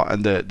than they are,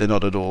 and they're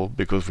not at all,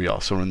 because we are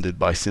surrounded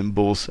by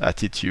symbols,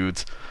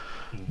 attitudes,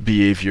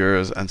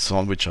 behaviors, and so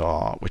on, which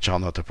are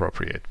not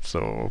appropriate.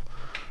 So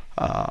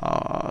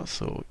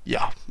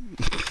yeah.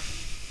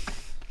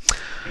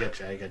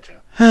 I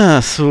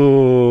getcha.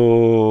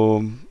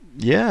 So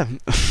yeah.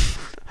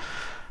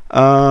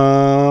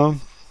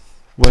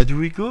 Where do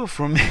we go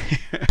from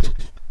here?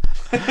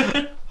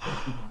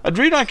 I'd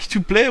really like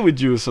to play with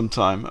you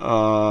sometime.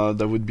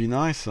 That would be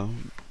nice.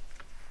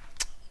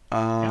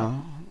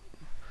 Yeah.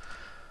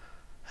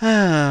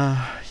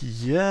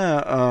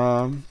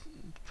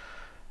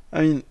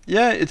 I mean,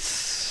 yeah,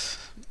 it's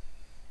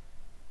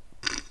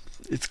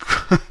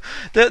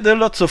there are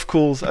lots of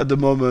calls at the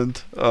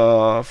moment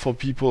for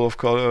people of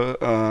color,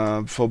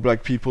 for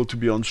black people to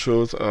be on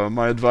shows.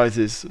 My advice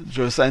is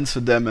just answer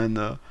them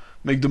and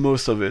make the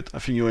most of it. I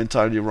think you're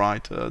entirely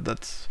right.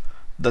 That's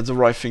the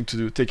right thing to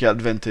do. Take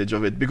advantage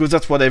of it, because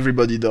that's what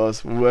everybody does.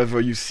 Whoever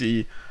you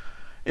see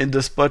in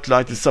the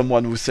spotlight is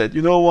someone who said,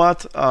 you know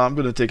what, I'm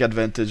gonna take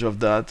advantage of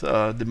that.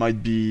 They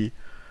might be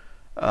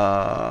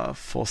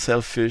for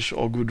selfish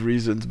or good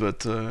reasons,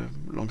 but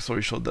long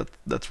story short,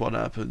 that's what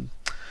happened.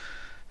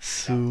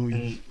 So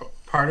and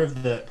part of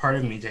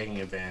me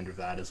taking advantage of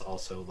that is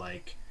also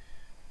like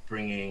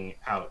bringing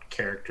out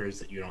characters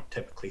that you don't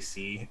typically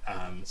see.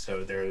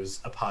 So there's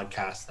a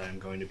podcast that I'm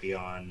going to be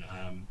on,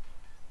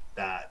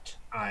 that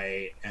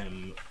I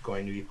am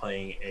going to be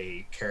playing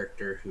a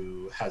character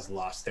who has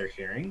lost their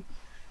hearing,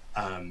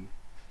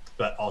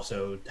 but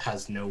also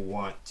has no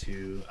want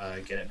to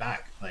get it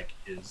back. Like,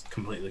 is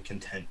completely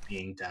content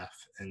being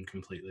deaf, and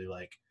completely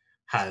like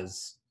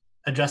has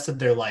adjusted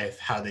their life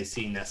how they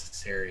see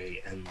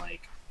necessary, and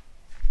like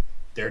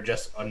they're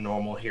just a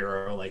normal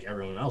hero like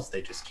everyone else.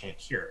 They just can't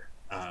hear.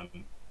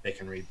 They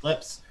can read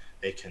lips,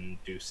 they can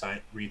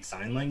read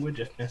sign language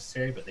if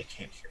necessary, but they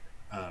can't hear.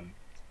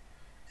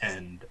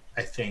 And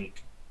I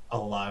think a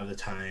lot of the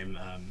time,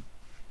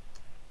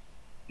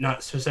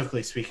 not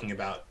specifically speaking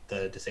about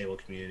the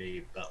disabled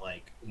community, but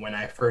like when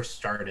I first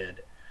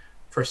started,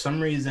 for some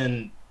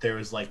reason there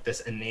was like this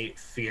innate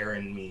fear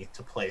in me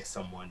to play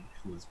someone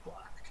who was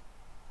black,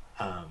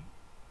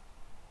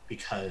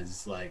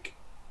 because like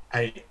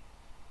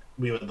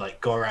we would like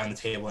go around the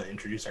table and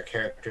introduce our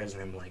characters,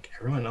 and I'm like,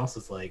 everyone else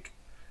is like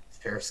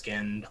fair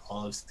skinned,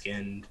 olive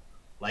skinned,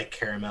 light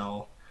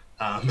caramel.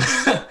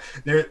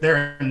 There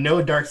are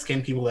no dark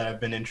skinned people that have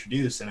been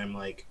introduced, and I'm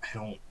like,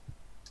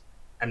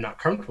 I'm not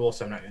comfortable,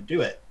 so I'm not gonna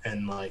do it.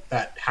 And like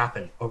that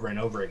happened over and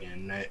over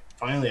again. And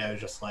I was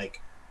just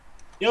like,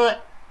 you know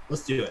what?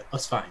 Let's do it.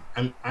 Let's fine.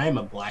 I am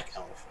a black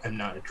elf. I'm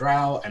not a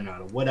drow. I'm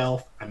not a wood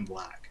elf. I'm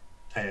black,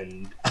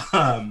 and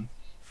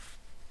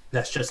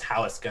that's just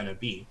how it's gonna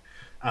be.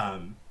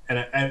 And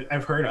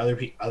I've heard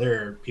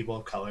other people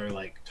of color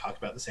like talk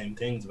about the same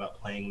things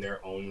about playing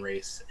their own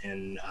race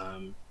in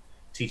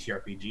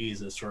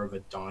TTRPGs is sort of a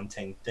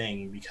daunting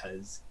thing,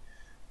 because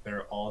there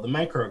are all the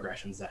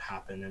microaggressions that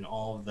happen and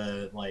all of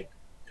the like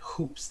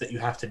hoops that you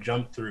have to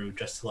jump through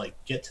just to like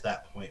get to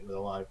that point with a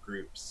lot of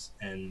groups.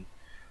 And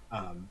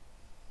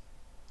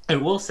I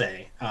will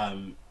say,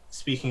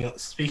 speaking a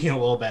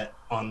little bit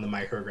on the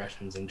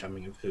microaggressions and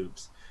jumping of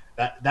hoops,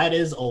 that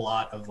is a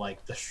lot of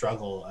like the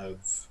struggle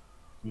of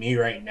me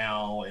right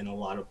now, and a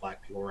lot of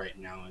black people right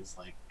now, is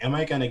like, am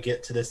I going to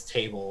get to this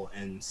table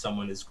and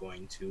someone is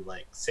going to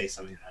like say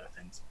something that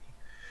offends me?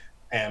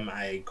 Am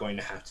I going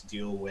to have to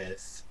deal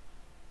with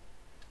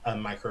a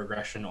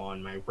microaggression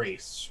on my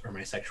race or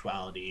my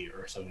sexuality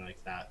or something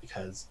like that?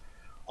 Because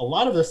a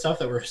lot of the stuff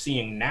that we're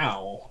seeing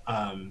now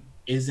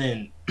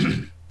isn't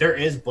there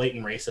is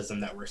blatant racism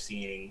that we're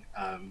seeing,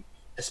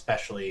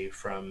 especially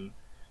from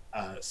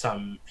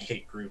some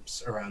hate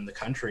groups around the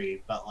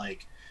country, but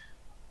like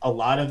a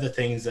lot of the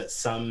things that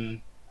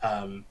some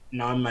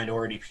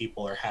non-minority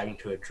people are having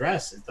to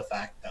address is the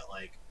fact that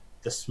like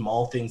the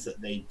small things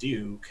that they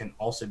do can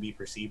also be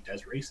perceived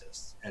as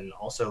racist and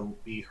also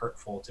be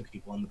hurtful to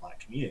people in the black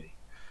community.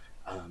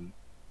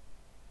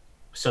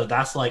 So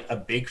that's like a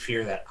big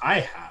fear that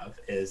I have,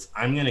 is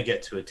I'm going to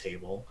get to a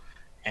table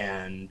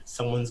and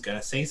someone's going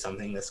to say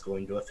something that's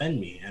going to offend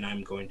me, and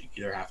I'm going to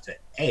either have to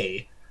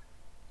A,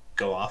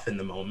 go off in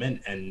the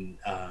moment and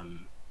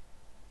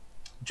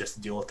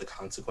just deal with the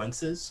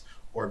consequences,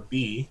 or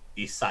B,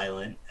 be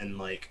silent and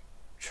like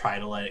try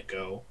to let it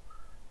go,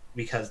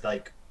 because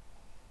like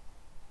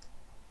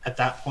at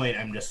that point,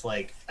 I'm just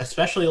like,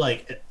 especially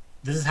like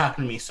this has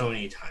happened to me so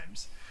many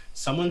times.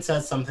 Someone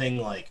says something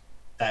like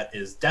that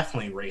is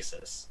definitely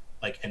racist,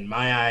 like in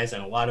my eyes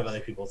and a lot of other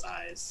people's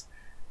eyes,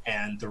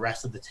 and the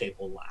rest of the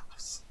table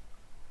laughs.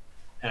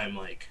 And I'm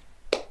like,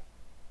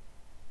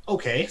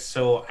 okay,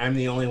 so I'm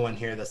the only one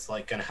here that's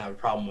like gonna have a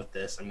problem with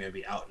this. I'm gonna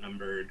be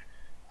outnumbered,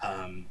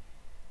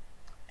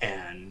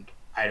 and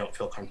I don't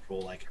feel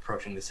comfortable like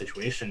approaching the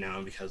situation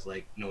now because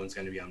like no one's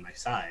gonna be on my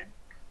side.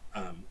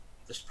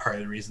 This is part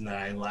of the reason that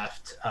I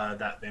left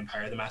that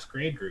Vampire the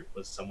Masquerade group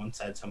was someone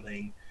said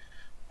something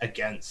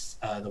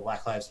against the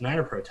Black Lives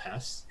Matter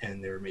protests,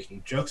 and they were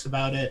making jokes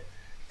about it.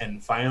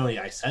 And finally,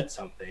 I said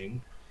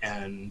something,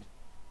 and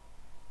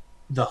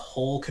the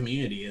whole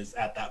community is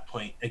at that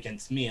point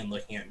against me and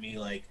looking at me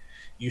like,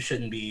 you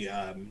shouldn't be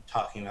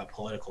talking about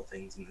political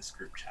things in this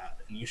group chat,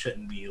 and you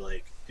shouldn't be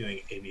like doing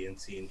A, B, and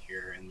C in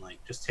here, and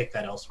like just take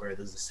that elsewhere.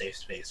 This is a safe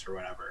space or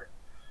whatever.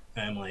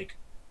 And I'm like,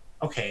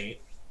 okay,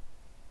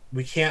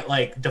 we can't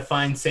like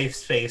define safe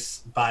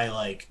space by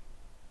like,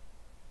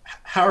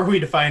 how are we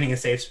defining a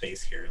safe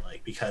space here?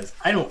 Like, because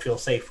I don't feel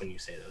safe when you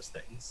say those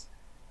things.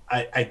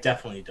 I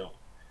definitely don't.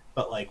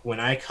 But like when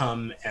I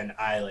come and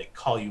I like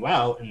call you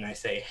out and I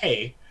say,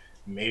 hey,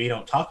 maybe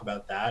don't talk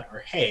about that, or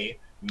hey,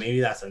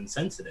 maybe that's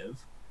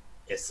insensitive,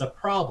 it's a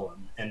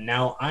problem. And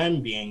now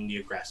I'm being the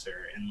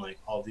aggressor and like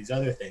all these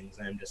other things.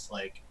 And I'm just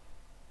like,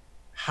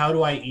 how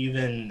do I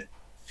even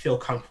feel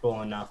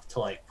comfortable enough to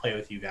like play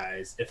with you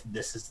guys if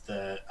this is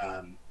the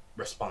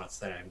response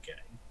that I'm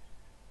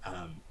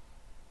getting?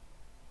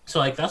 So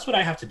like that's what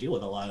I have to deal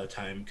with a lot of the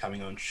time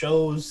coming on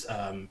shows,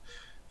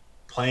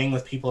 playing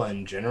with people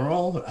in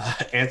general,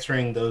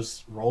 answering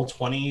those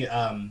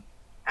Roll20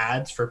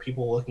 ads for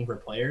people looking for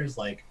players.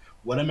 Like,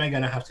 what am I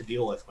going to have to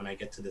deal with when I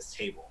get to this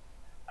table?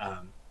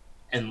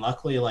 And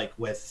luckily, like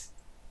with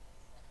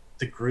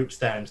the groups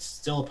that I'm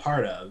still a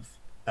part of,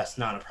 that's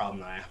not a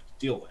problem that I have to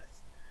deal with.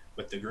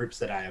 With the groups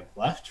that I have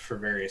left for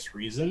various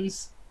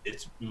reasons,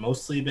 it's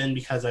mostly been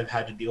because I've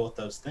had to deal with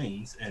those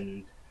things,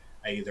 and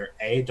I either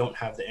A, don't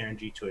have the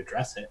energy to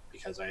address it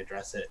because I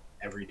address it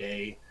every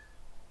day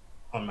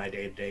on my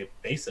day-to-day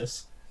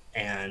basis,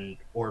 and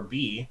or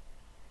B,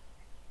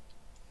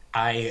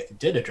 I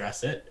did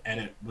address it and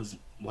it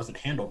wasn't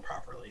handled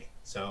properly.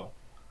 So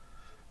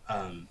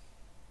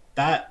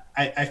that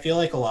I feel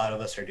like a lot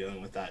of us are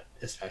dealing with that,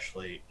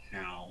 especially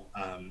now.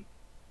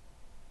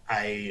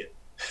 I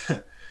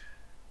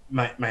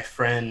my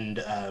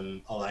friend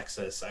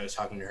Alexis, I was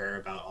talking to her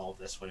about all of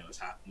this when it was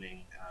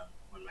happening,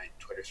 when my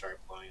Twitter started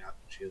blowing up.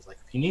 She was like,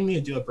 if you need me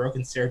to do a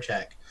broken stair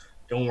check,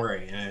 don't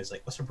worry. And I was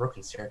like, what's a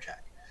broken stair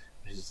check?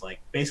 It's just like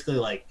basically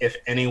like if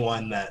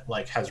anyone that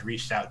like has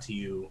reached out to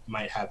you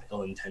might have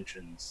ill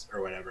intentions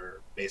or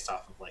whatever based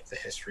off of like the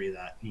history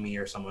that me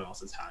or someone else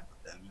has had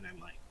with them. And I'm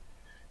like,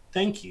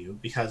 thank you,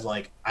 because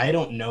like I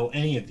don't know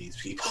any of these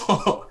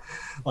people.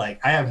 Like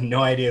I have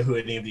no idea who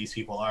any of these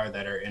people are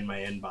that are in my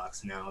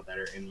inbox now, that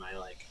are in my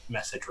like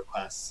message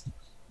requests.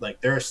 Like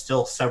there are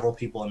still several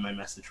people in my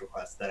message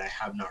requests that I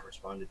have not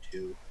responded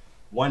to.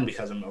 One,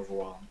 because I'm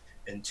overwhelmed,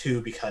 and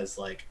two, because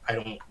like I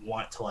don't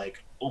want to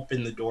like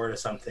open the door to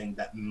something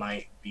that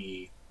might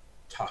be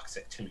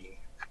toxic to me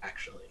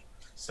actually.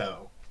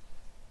 So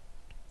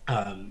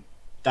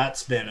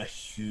that's been a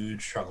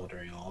huge struggle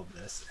during all of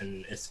this,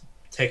 and it's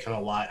taken a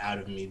lot out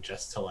of me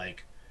just to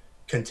like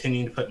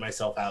continue to put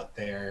myself out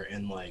there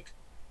and like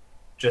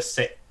just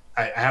say,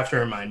 I have to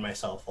remind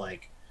myself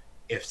like,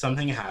 if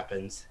something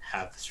happens,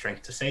 have the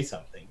strength to say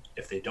something.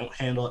 If they don't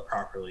handle it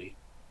properly,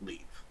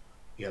 leave,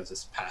 because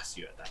it's past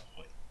you at that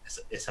point.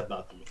 It's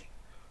above me.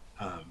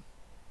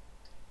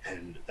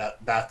 And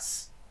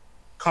that's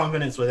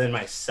confidence within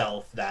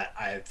myself that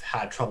I've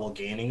had trouble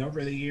gaining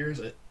over the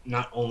years,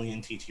 not only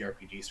in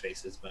TTRPG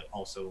spaces, but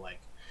also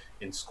like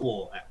in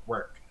school, at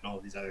work, and all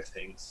of these other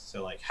things.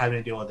 So like having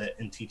to deal with it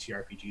in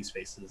TTRPG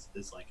spaces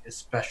is like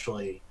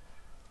especially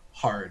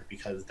hard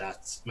because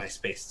that's my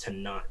space to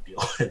not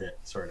deal with it,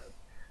 sort of.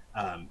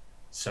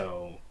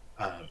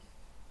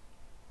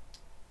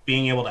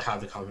 Being able to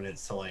have the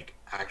confidence to like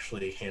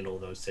actually handle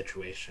those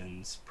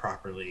situations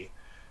properly,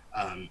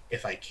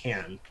 if I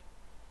can,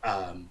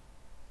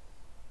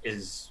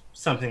 is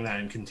something that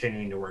I'm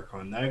continuing to work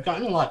on, that I've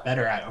gotten a lot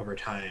better at over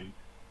time,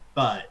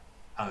 but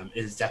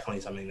is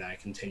definitely something that I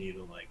continue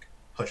to like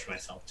push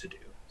myself to do.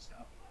 So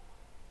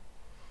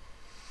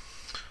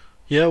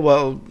Yeah,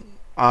 well,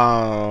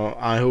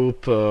 I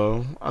hope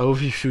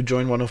if you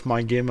join one of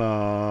my game,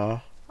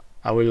 I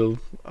will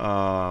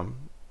I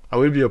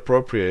will be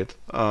appropriate.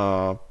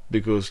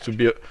 Because to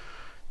be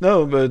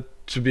no,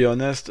 but to be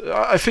honest,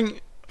 I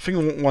think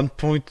one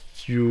point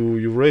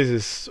you raise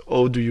is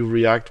how do you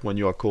react when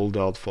you are called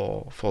out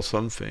for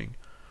something,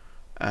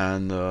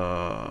 and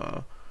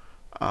I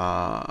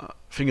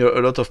think a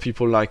lot of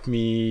people like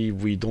me,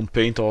 we don't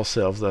paint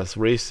ourselves as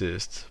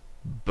racist,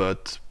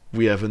 but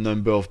we have a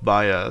number of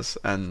bias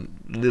and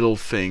little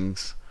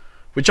things,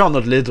 which are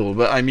not little,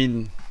 but I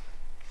mean,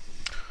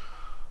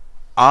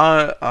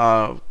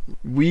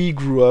 we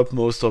grew up,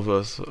 most of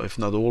us, if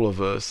not all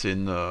of us,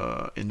 in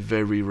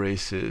very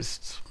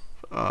racist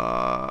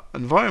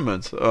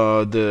environment.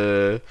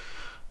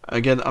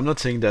 Again, I'm not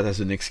saying that as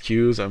an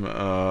excuse.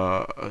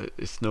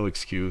 It's no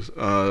excuse.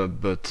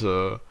 But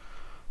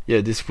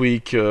yeah, this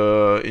week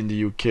in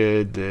the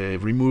UK, they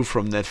removed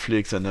from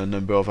Netflix and a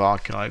number of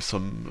archives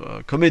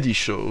some comedy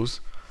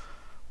shows,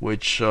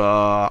 which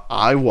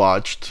I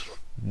watched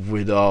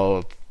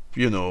without,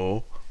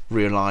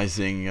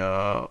 realizing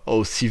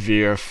how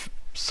severe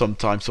some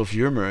types of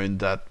humor in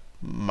that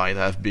might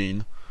have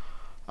been.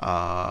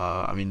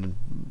 I mean,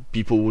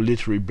 people who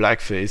literally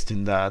blackfaced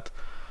in that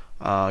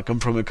come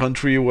from a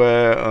country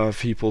where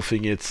people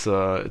think it's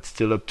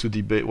still up to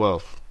debate.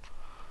 Well,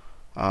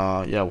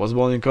 yeah, I was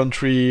born in a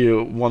country.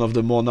 One of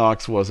the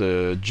monarchs was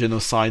a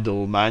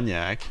genocidal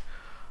maniac.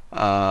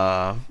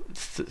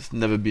 It's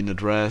never been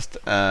addressed,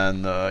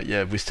 and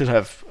yeah, we still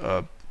have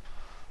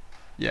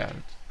yeah,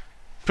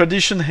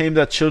 tradition aimed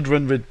at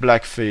children with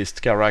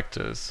black-faced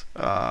characters,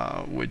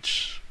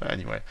 which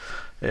anyway,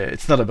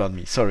 it's not about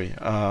me. Sorry.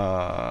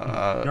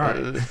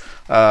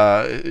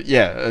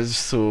 Yeah.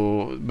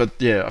 So, but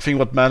yeah, I think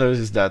what matters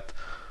is that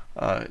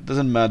it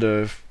doesn't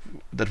matter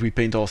that we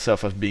paint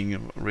ourselves as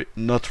being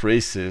not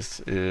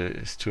racist.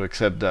 Is to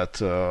accept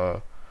that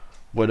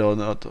whether or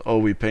not how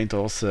we paint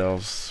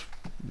ourselves,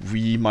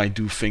 we might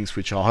do things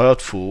which are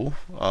hurtful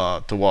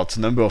towards a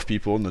number of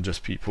people, not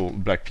just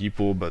black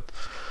people, but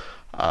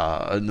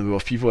a number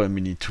of people, and we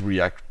need to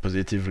react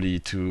positively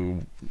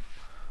to.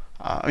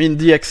 I mean,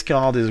 the X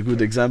card is a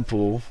good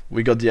example.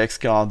 We got the X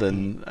card,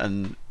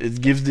 and it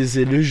gives this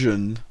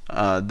illusion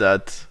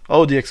that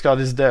the X card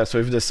is there. So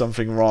if there's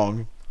something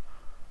wrong,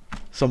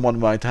 someone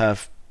might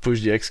have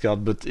pushed the X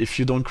card. But if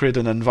you don't create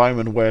an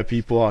environment where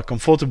people are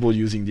comfortable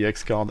using the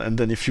X card, and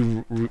then if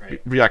you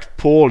react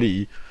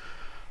poorly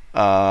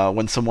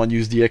when someone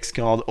uses the X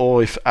card,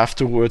 or if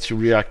afterwards you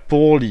react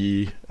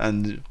poorly,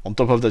 and on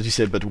top of that you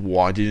say, "But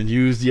why didn't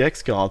you use the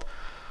X card?"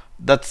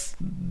 That's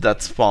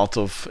part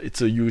of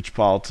it's a huge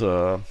part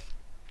of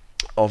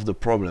the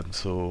problem.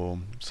 So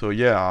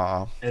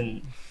yeah.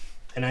 And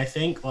I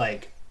think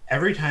like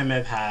every time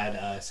I've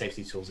had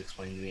safety tools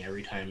explained to me,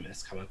 every time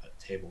it's come up at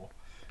the table,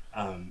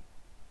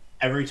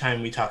 every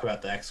time we talk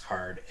about the X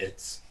card,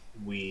 if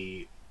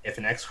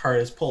an X card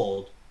is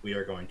pulled, we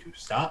are going to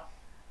stop.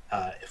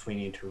 If we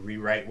need to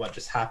rewrite what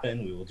just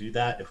happened, we will do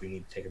that. If we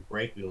need to take a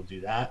break, we will do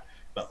that.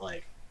 But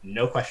like,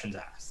 no questions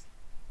asked.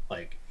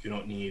 Like, you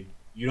don't need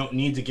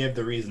to give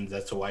the reasons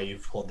as to why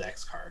you've pulled the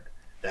X card.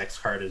 The X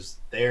card is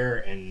there,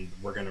 and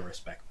we're going to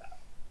respect that.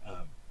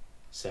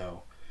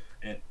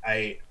 And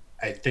I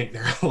think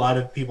there are a lot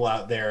of people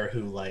out there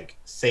who like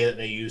say that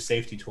they use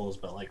safety tools,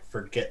 but like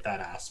forget that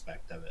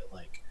aspect of it.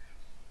 Like,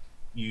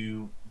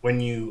 when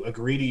you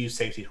agree to use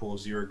safety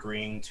tools, you're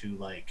agreeing to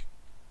like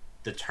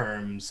the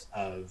terms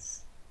of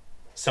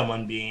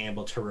someone being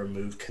able to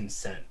remove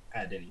consent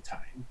at any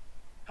time,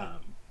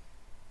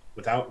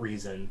 without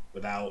reason,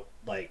 without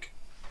like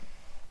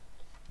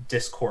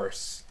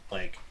discourse.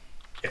 Like,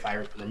 if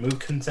I remove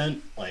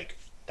consent, like,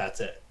 that's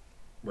it.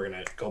 We're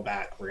gonna go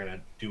back. We're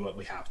gonna do what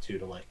we have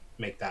to like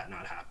make that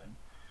not happen.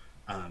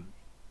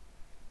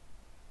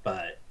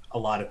 But a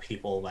lot of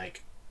people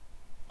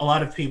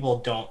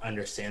don't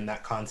understand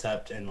that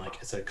concept, and like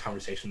it's a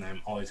conversation that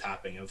I'm always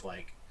having of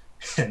like,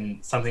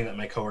 and something that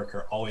my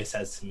coworker always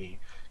says to me: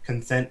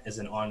 consent is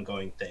an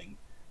ongoing thing.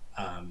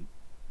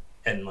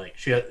 And like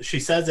she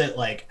says it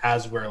like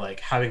as we're like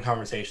having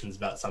conversations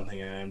about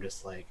something, and I'm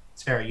just like,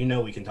 Sarah,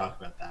 we can talk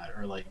about that,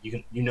 or like you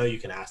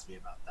can ask me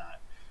about that.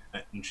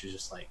 And she's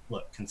just like,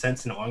 look,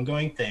 consent's an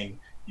ongoing thing.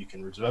 You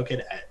can revoke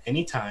it at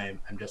any time.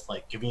 I'm just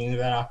like giving you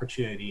that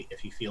opportunity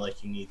if you feel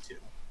like you need to.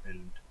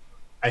 And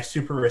I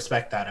super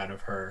respect that out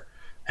of her,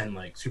 and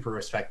like super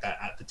respect that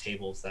at the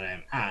tables that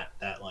I'm at,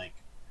 that like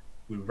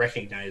we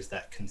recognize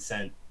that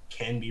consent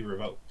can be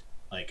revoked.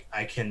 Like,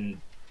 I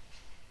can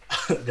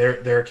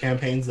there are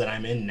campaigns that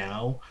I'm in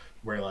now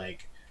where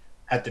like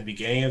at the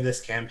beginning of this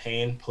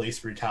campaign, police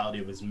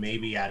brutality was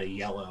maybe at a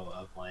yellow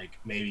of like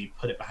maybe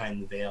put it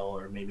behind the veil,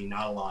 or maybe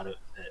not a lot of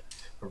it.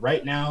 But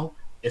right now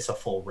it's a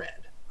full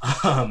red.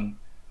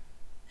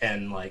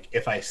 And like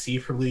if I see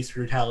police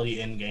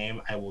brutality in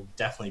game, I will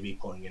definitely be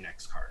pulling an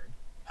X card.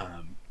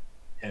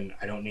 And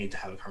I don't need to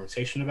have a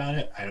conversation about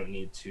it. I don't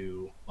need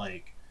to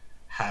like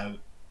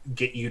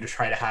get you to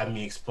try to have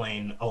me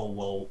explain, oh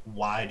well,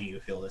 why do you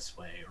feel this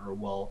way? Or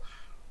well,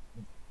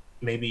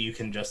 maybe you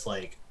can just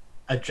like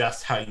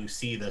adjust how you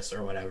see this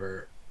or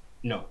whatever.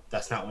 No,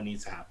 that's not what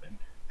needs to happen.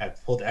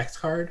 I've pulled the X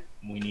card.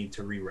 We need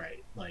to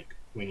rewrite. Like,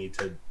 we need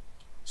to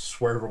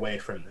swerve away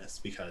from this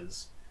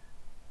because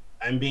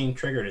I'm being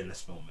triggered in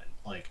this moment.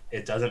 Like,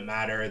 it doesn't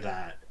matter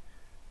that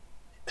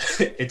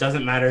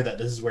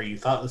this is where you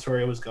thought the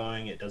story was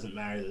going. It doesn't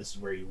matter that this is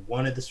where you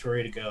wanted the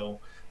story to go.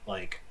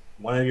 Like,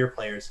 one of your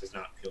players does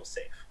not feel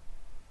safe.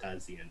 That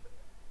is the end of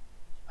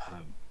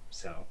it.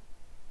 So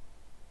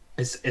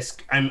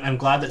I'm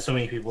glad that so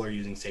many people are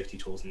using safety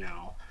tools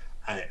now.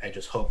 I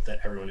just hope that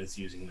everyone is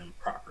using them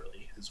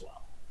properly as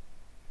well.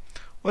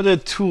 Well, they're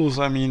tools.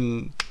 I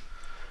mean,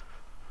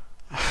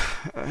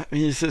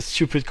 it's a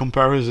stupid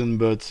comparison,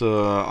 but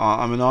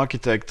I'm an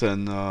architect,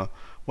 and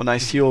when I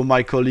see all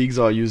my colleagues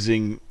are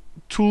using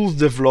tools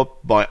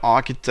developed by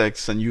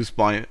architects and used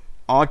by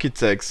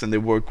architects, and they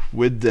work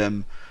with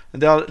them,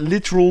 and they are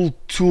literal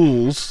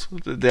tools.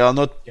 They are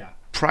not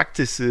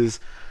practices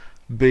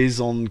based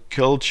on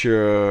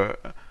culture.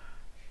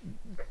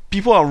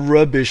 People are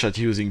rubbish at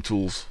using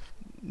tools.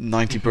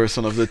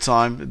 90% of the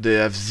time, they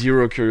have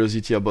zero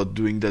curiosity about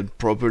doing that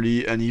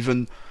properly. And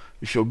even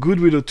if you're good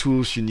with the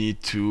tools, you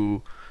need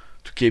to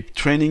keep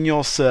training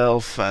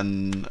yourself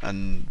and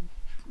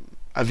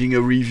having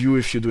a review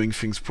if you're doing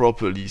things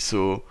properly.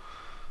 So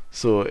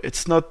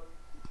it's not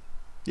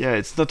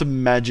a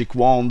magic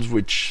wand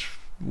which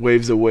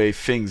waves away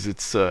things.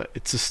 It's a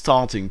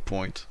starting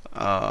point.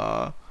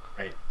 Right.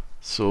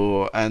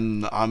 So,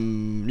 and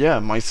I'm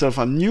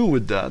new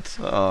with that.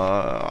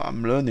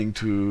 I'm learning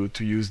to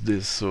use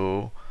this.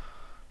 So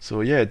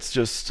yeah, it's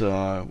just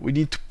we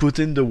need to put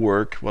in the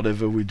work.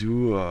 Whatever we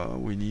do,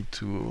 we need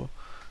to.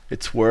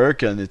 It's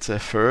work and it's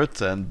effort,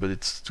 but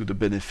it's to the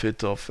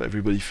benefit of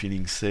everybody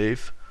feeling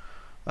safe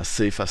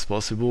as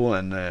possible,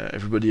 and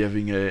everybody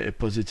having a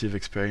positive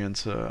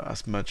experience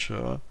as much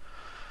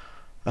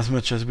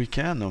as we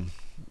can.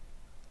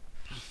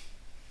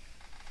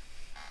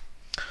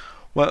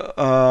 Well,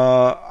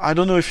 I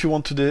don't know if you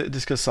want to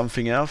discuss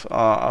something else.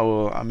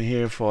 I'm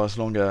here for as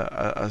long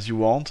as you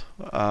want,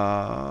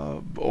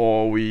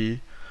 or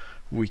we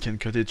can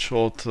cut it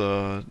short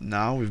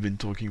now. We've been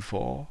talking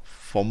for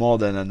more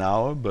than an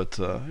hour, but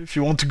if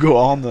you want to go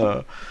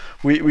on,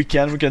 we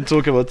can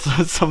talk about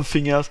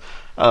something else.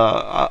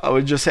 I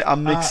would just say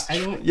I'm mixed.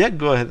 Yeah,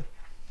 go ahead.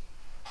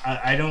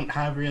 I don't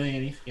have really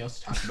anything else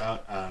to talk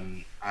about.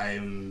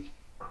 I'm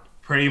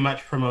pretty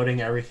much promoting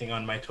everything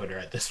on my Twitter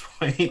at this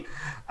point.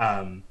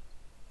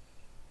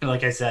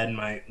 Like I said,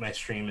 my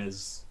stream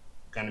is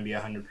going to be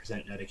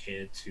 100%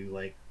 dedicated to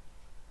like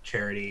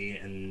charity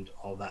and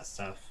all that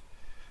stuff.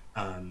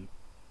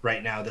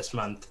 Right now, this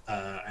month,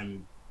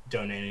 I'm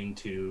donating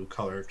to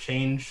Color of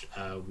Change.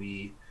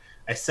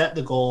 I set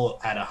the goal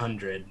at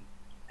 100,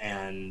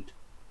 and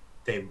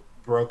they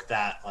broke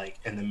that like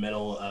in the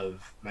middle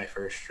of my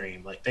first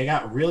stream. Like they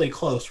got really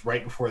close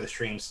right before the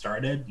stream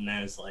started, and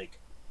I was like,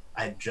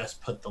 I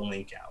just put the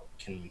link out.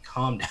 Can we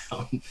calm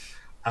down?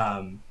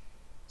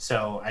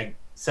 So I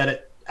set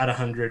it at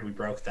 100. We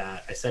broke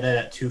that. I set it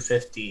at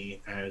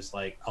 250, and I was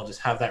like, I'll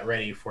just have that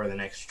ready for the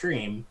next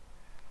stream.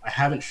 I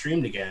haven't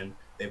streamed again.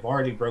 They've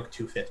already broke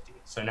 250,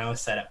 so now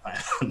it's set at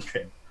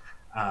 500.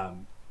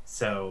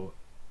 So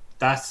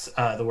that's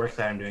the work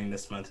that I'm doing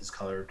this month is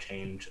Color of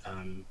Change.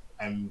 I'm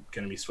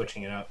going to be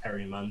switching it up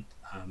every month.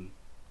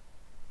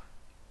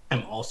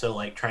 I'm also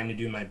like trying to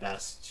do my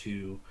best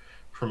to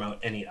promote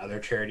any other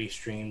charity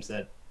streams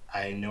that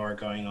I know are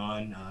going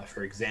on.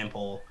 For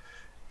example,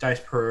 Dice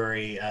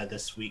Brewery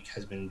this week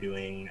has been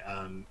doing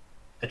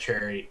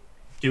charity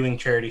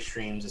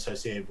streams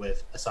associated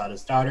with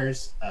Asada's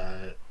Daughters,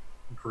 a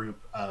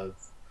group of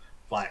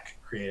Black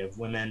creative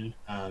women.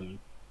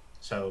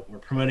 So we're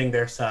promoting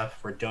their stuff,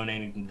 we're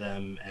donating to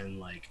them, and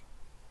like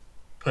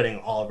putting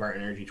all of our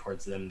energy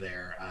towards them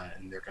there.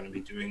 And they're going to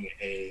be doing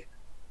a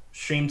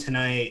stream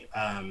tonight.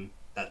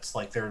 That's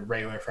like their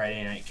regular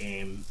Friday night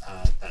game.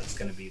 That's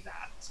going to be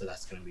that. So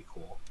that's going to be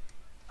cool.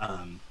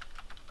 And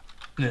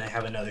then I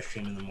have another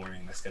stream in the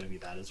morning that's going to be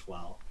that as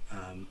well.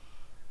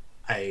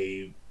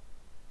 I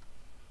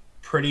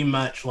pretty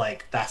much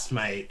like that's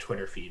my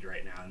Twitter feed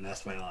right now, and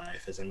that's my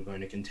life. Is I'm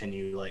going to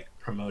continue like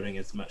promoting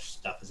as much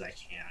stuff as I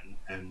can,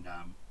 and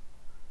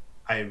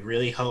I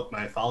really hope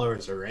my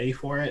followers are ready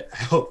for it.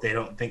 I hope they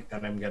don't think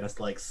that I'm gonna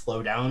like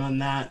slow down on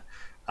that.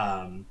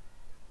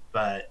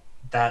 But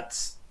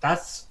that's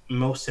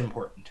most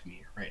important to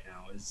me right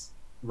now. Is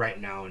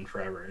right now and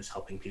forever is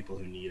helping people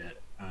who need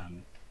it.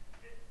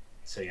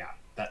 So yeah,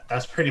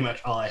 that's pretty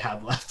much all I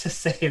have left to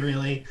say.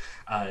 Really,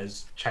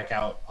 is check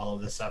out all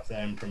of the stuff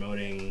that I'm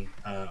promoting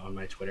on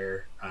my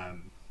Twitter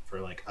for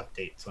like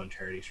updates on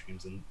charity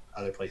streams and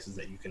other places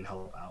that you can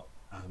help out.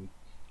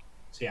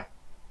 So yeah.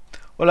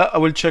 Well, I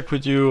will check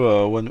with you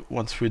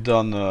once we're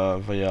done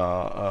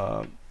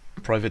via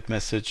private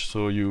message.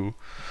 So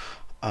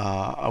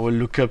I will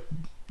look up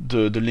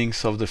the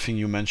links of the thing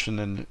you mentioned,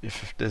 and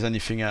if there's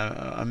anything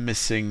I'm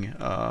missing,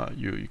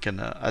 you can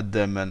add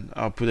them, and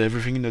I'll put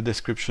everything in the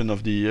description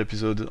of the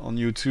episode on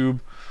YouTube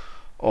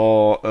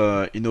or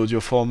in audio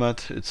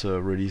format. It's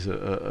released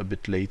a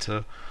bit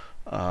later,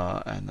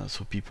 and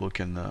so people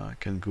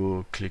can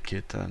go click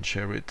it and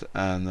share it,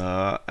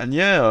 and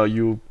yeah,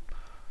 you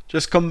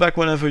just come back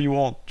whenever you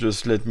want.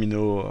 Just let me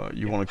know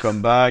you want to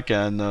come back,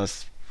 and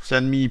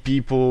send me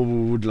people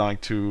who would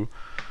like to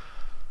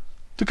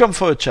come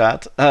for a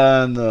chat,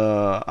 and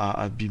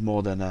I'd be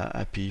more than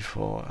happy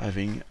for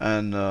having.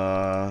 And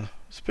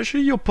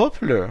especially you're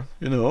popular,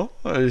 you know.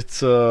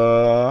 It's we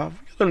got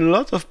a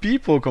lot of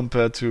people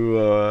compared to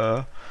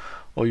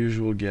our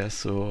usual guests.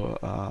 So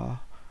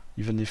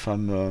even if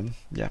I'm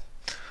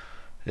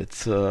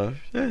it's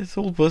it's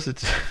all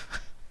positive.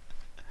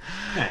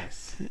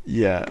 Nice.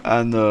 Yeah,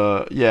 and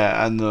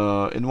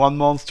in 1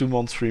 month, 2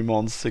 months, 3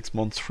 months, 6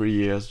 months, 3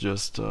 years,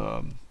 just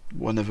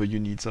whenever you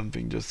need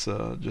something, just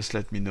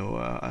let me know,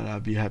 and I'll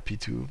be happy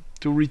to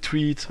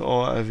retweet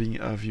or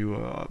have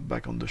you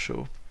back on the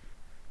show.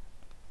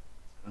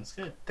 Sounds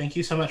good. Thank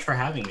you so much for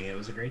having me. It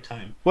was a great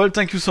time. Well,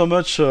 thank you so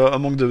much.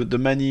 Among the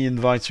many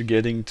invites you're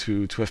getting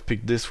to have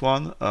picked this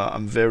one,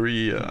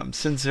 I'm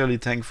sincerely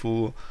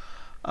thankful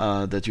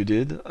that you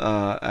did.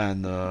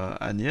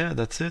 And yeah,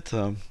 that's it.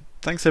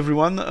 Thanks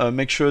everyone.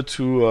 Make sure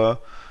to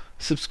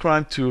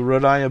subscribe to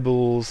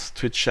Reliable's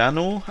Twitch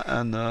channel,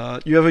 and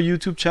you have a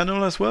YouTube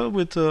channel as well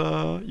with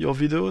your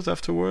videos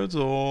afterwards,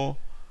 or?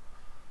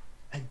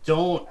 I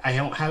don't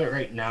have it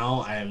right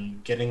now.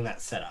 I'm getting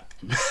that set up.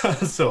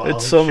 So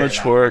it's so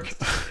much work.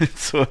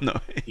 It's so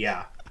annoying.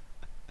 Yeah.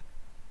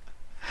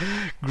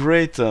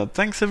 Great.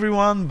 Thanks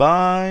everyone.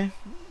 Bye.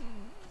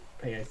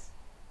 Bye guys.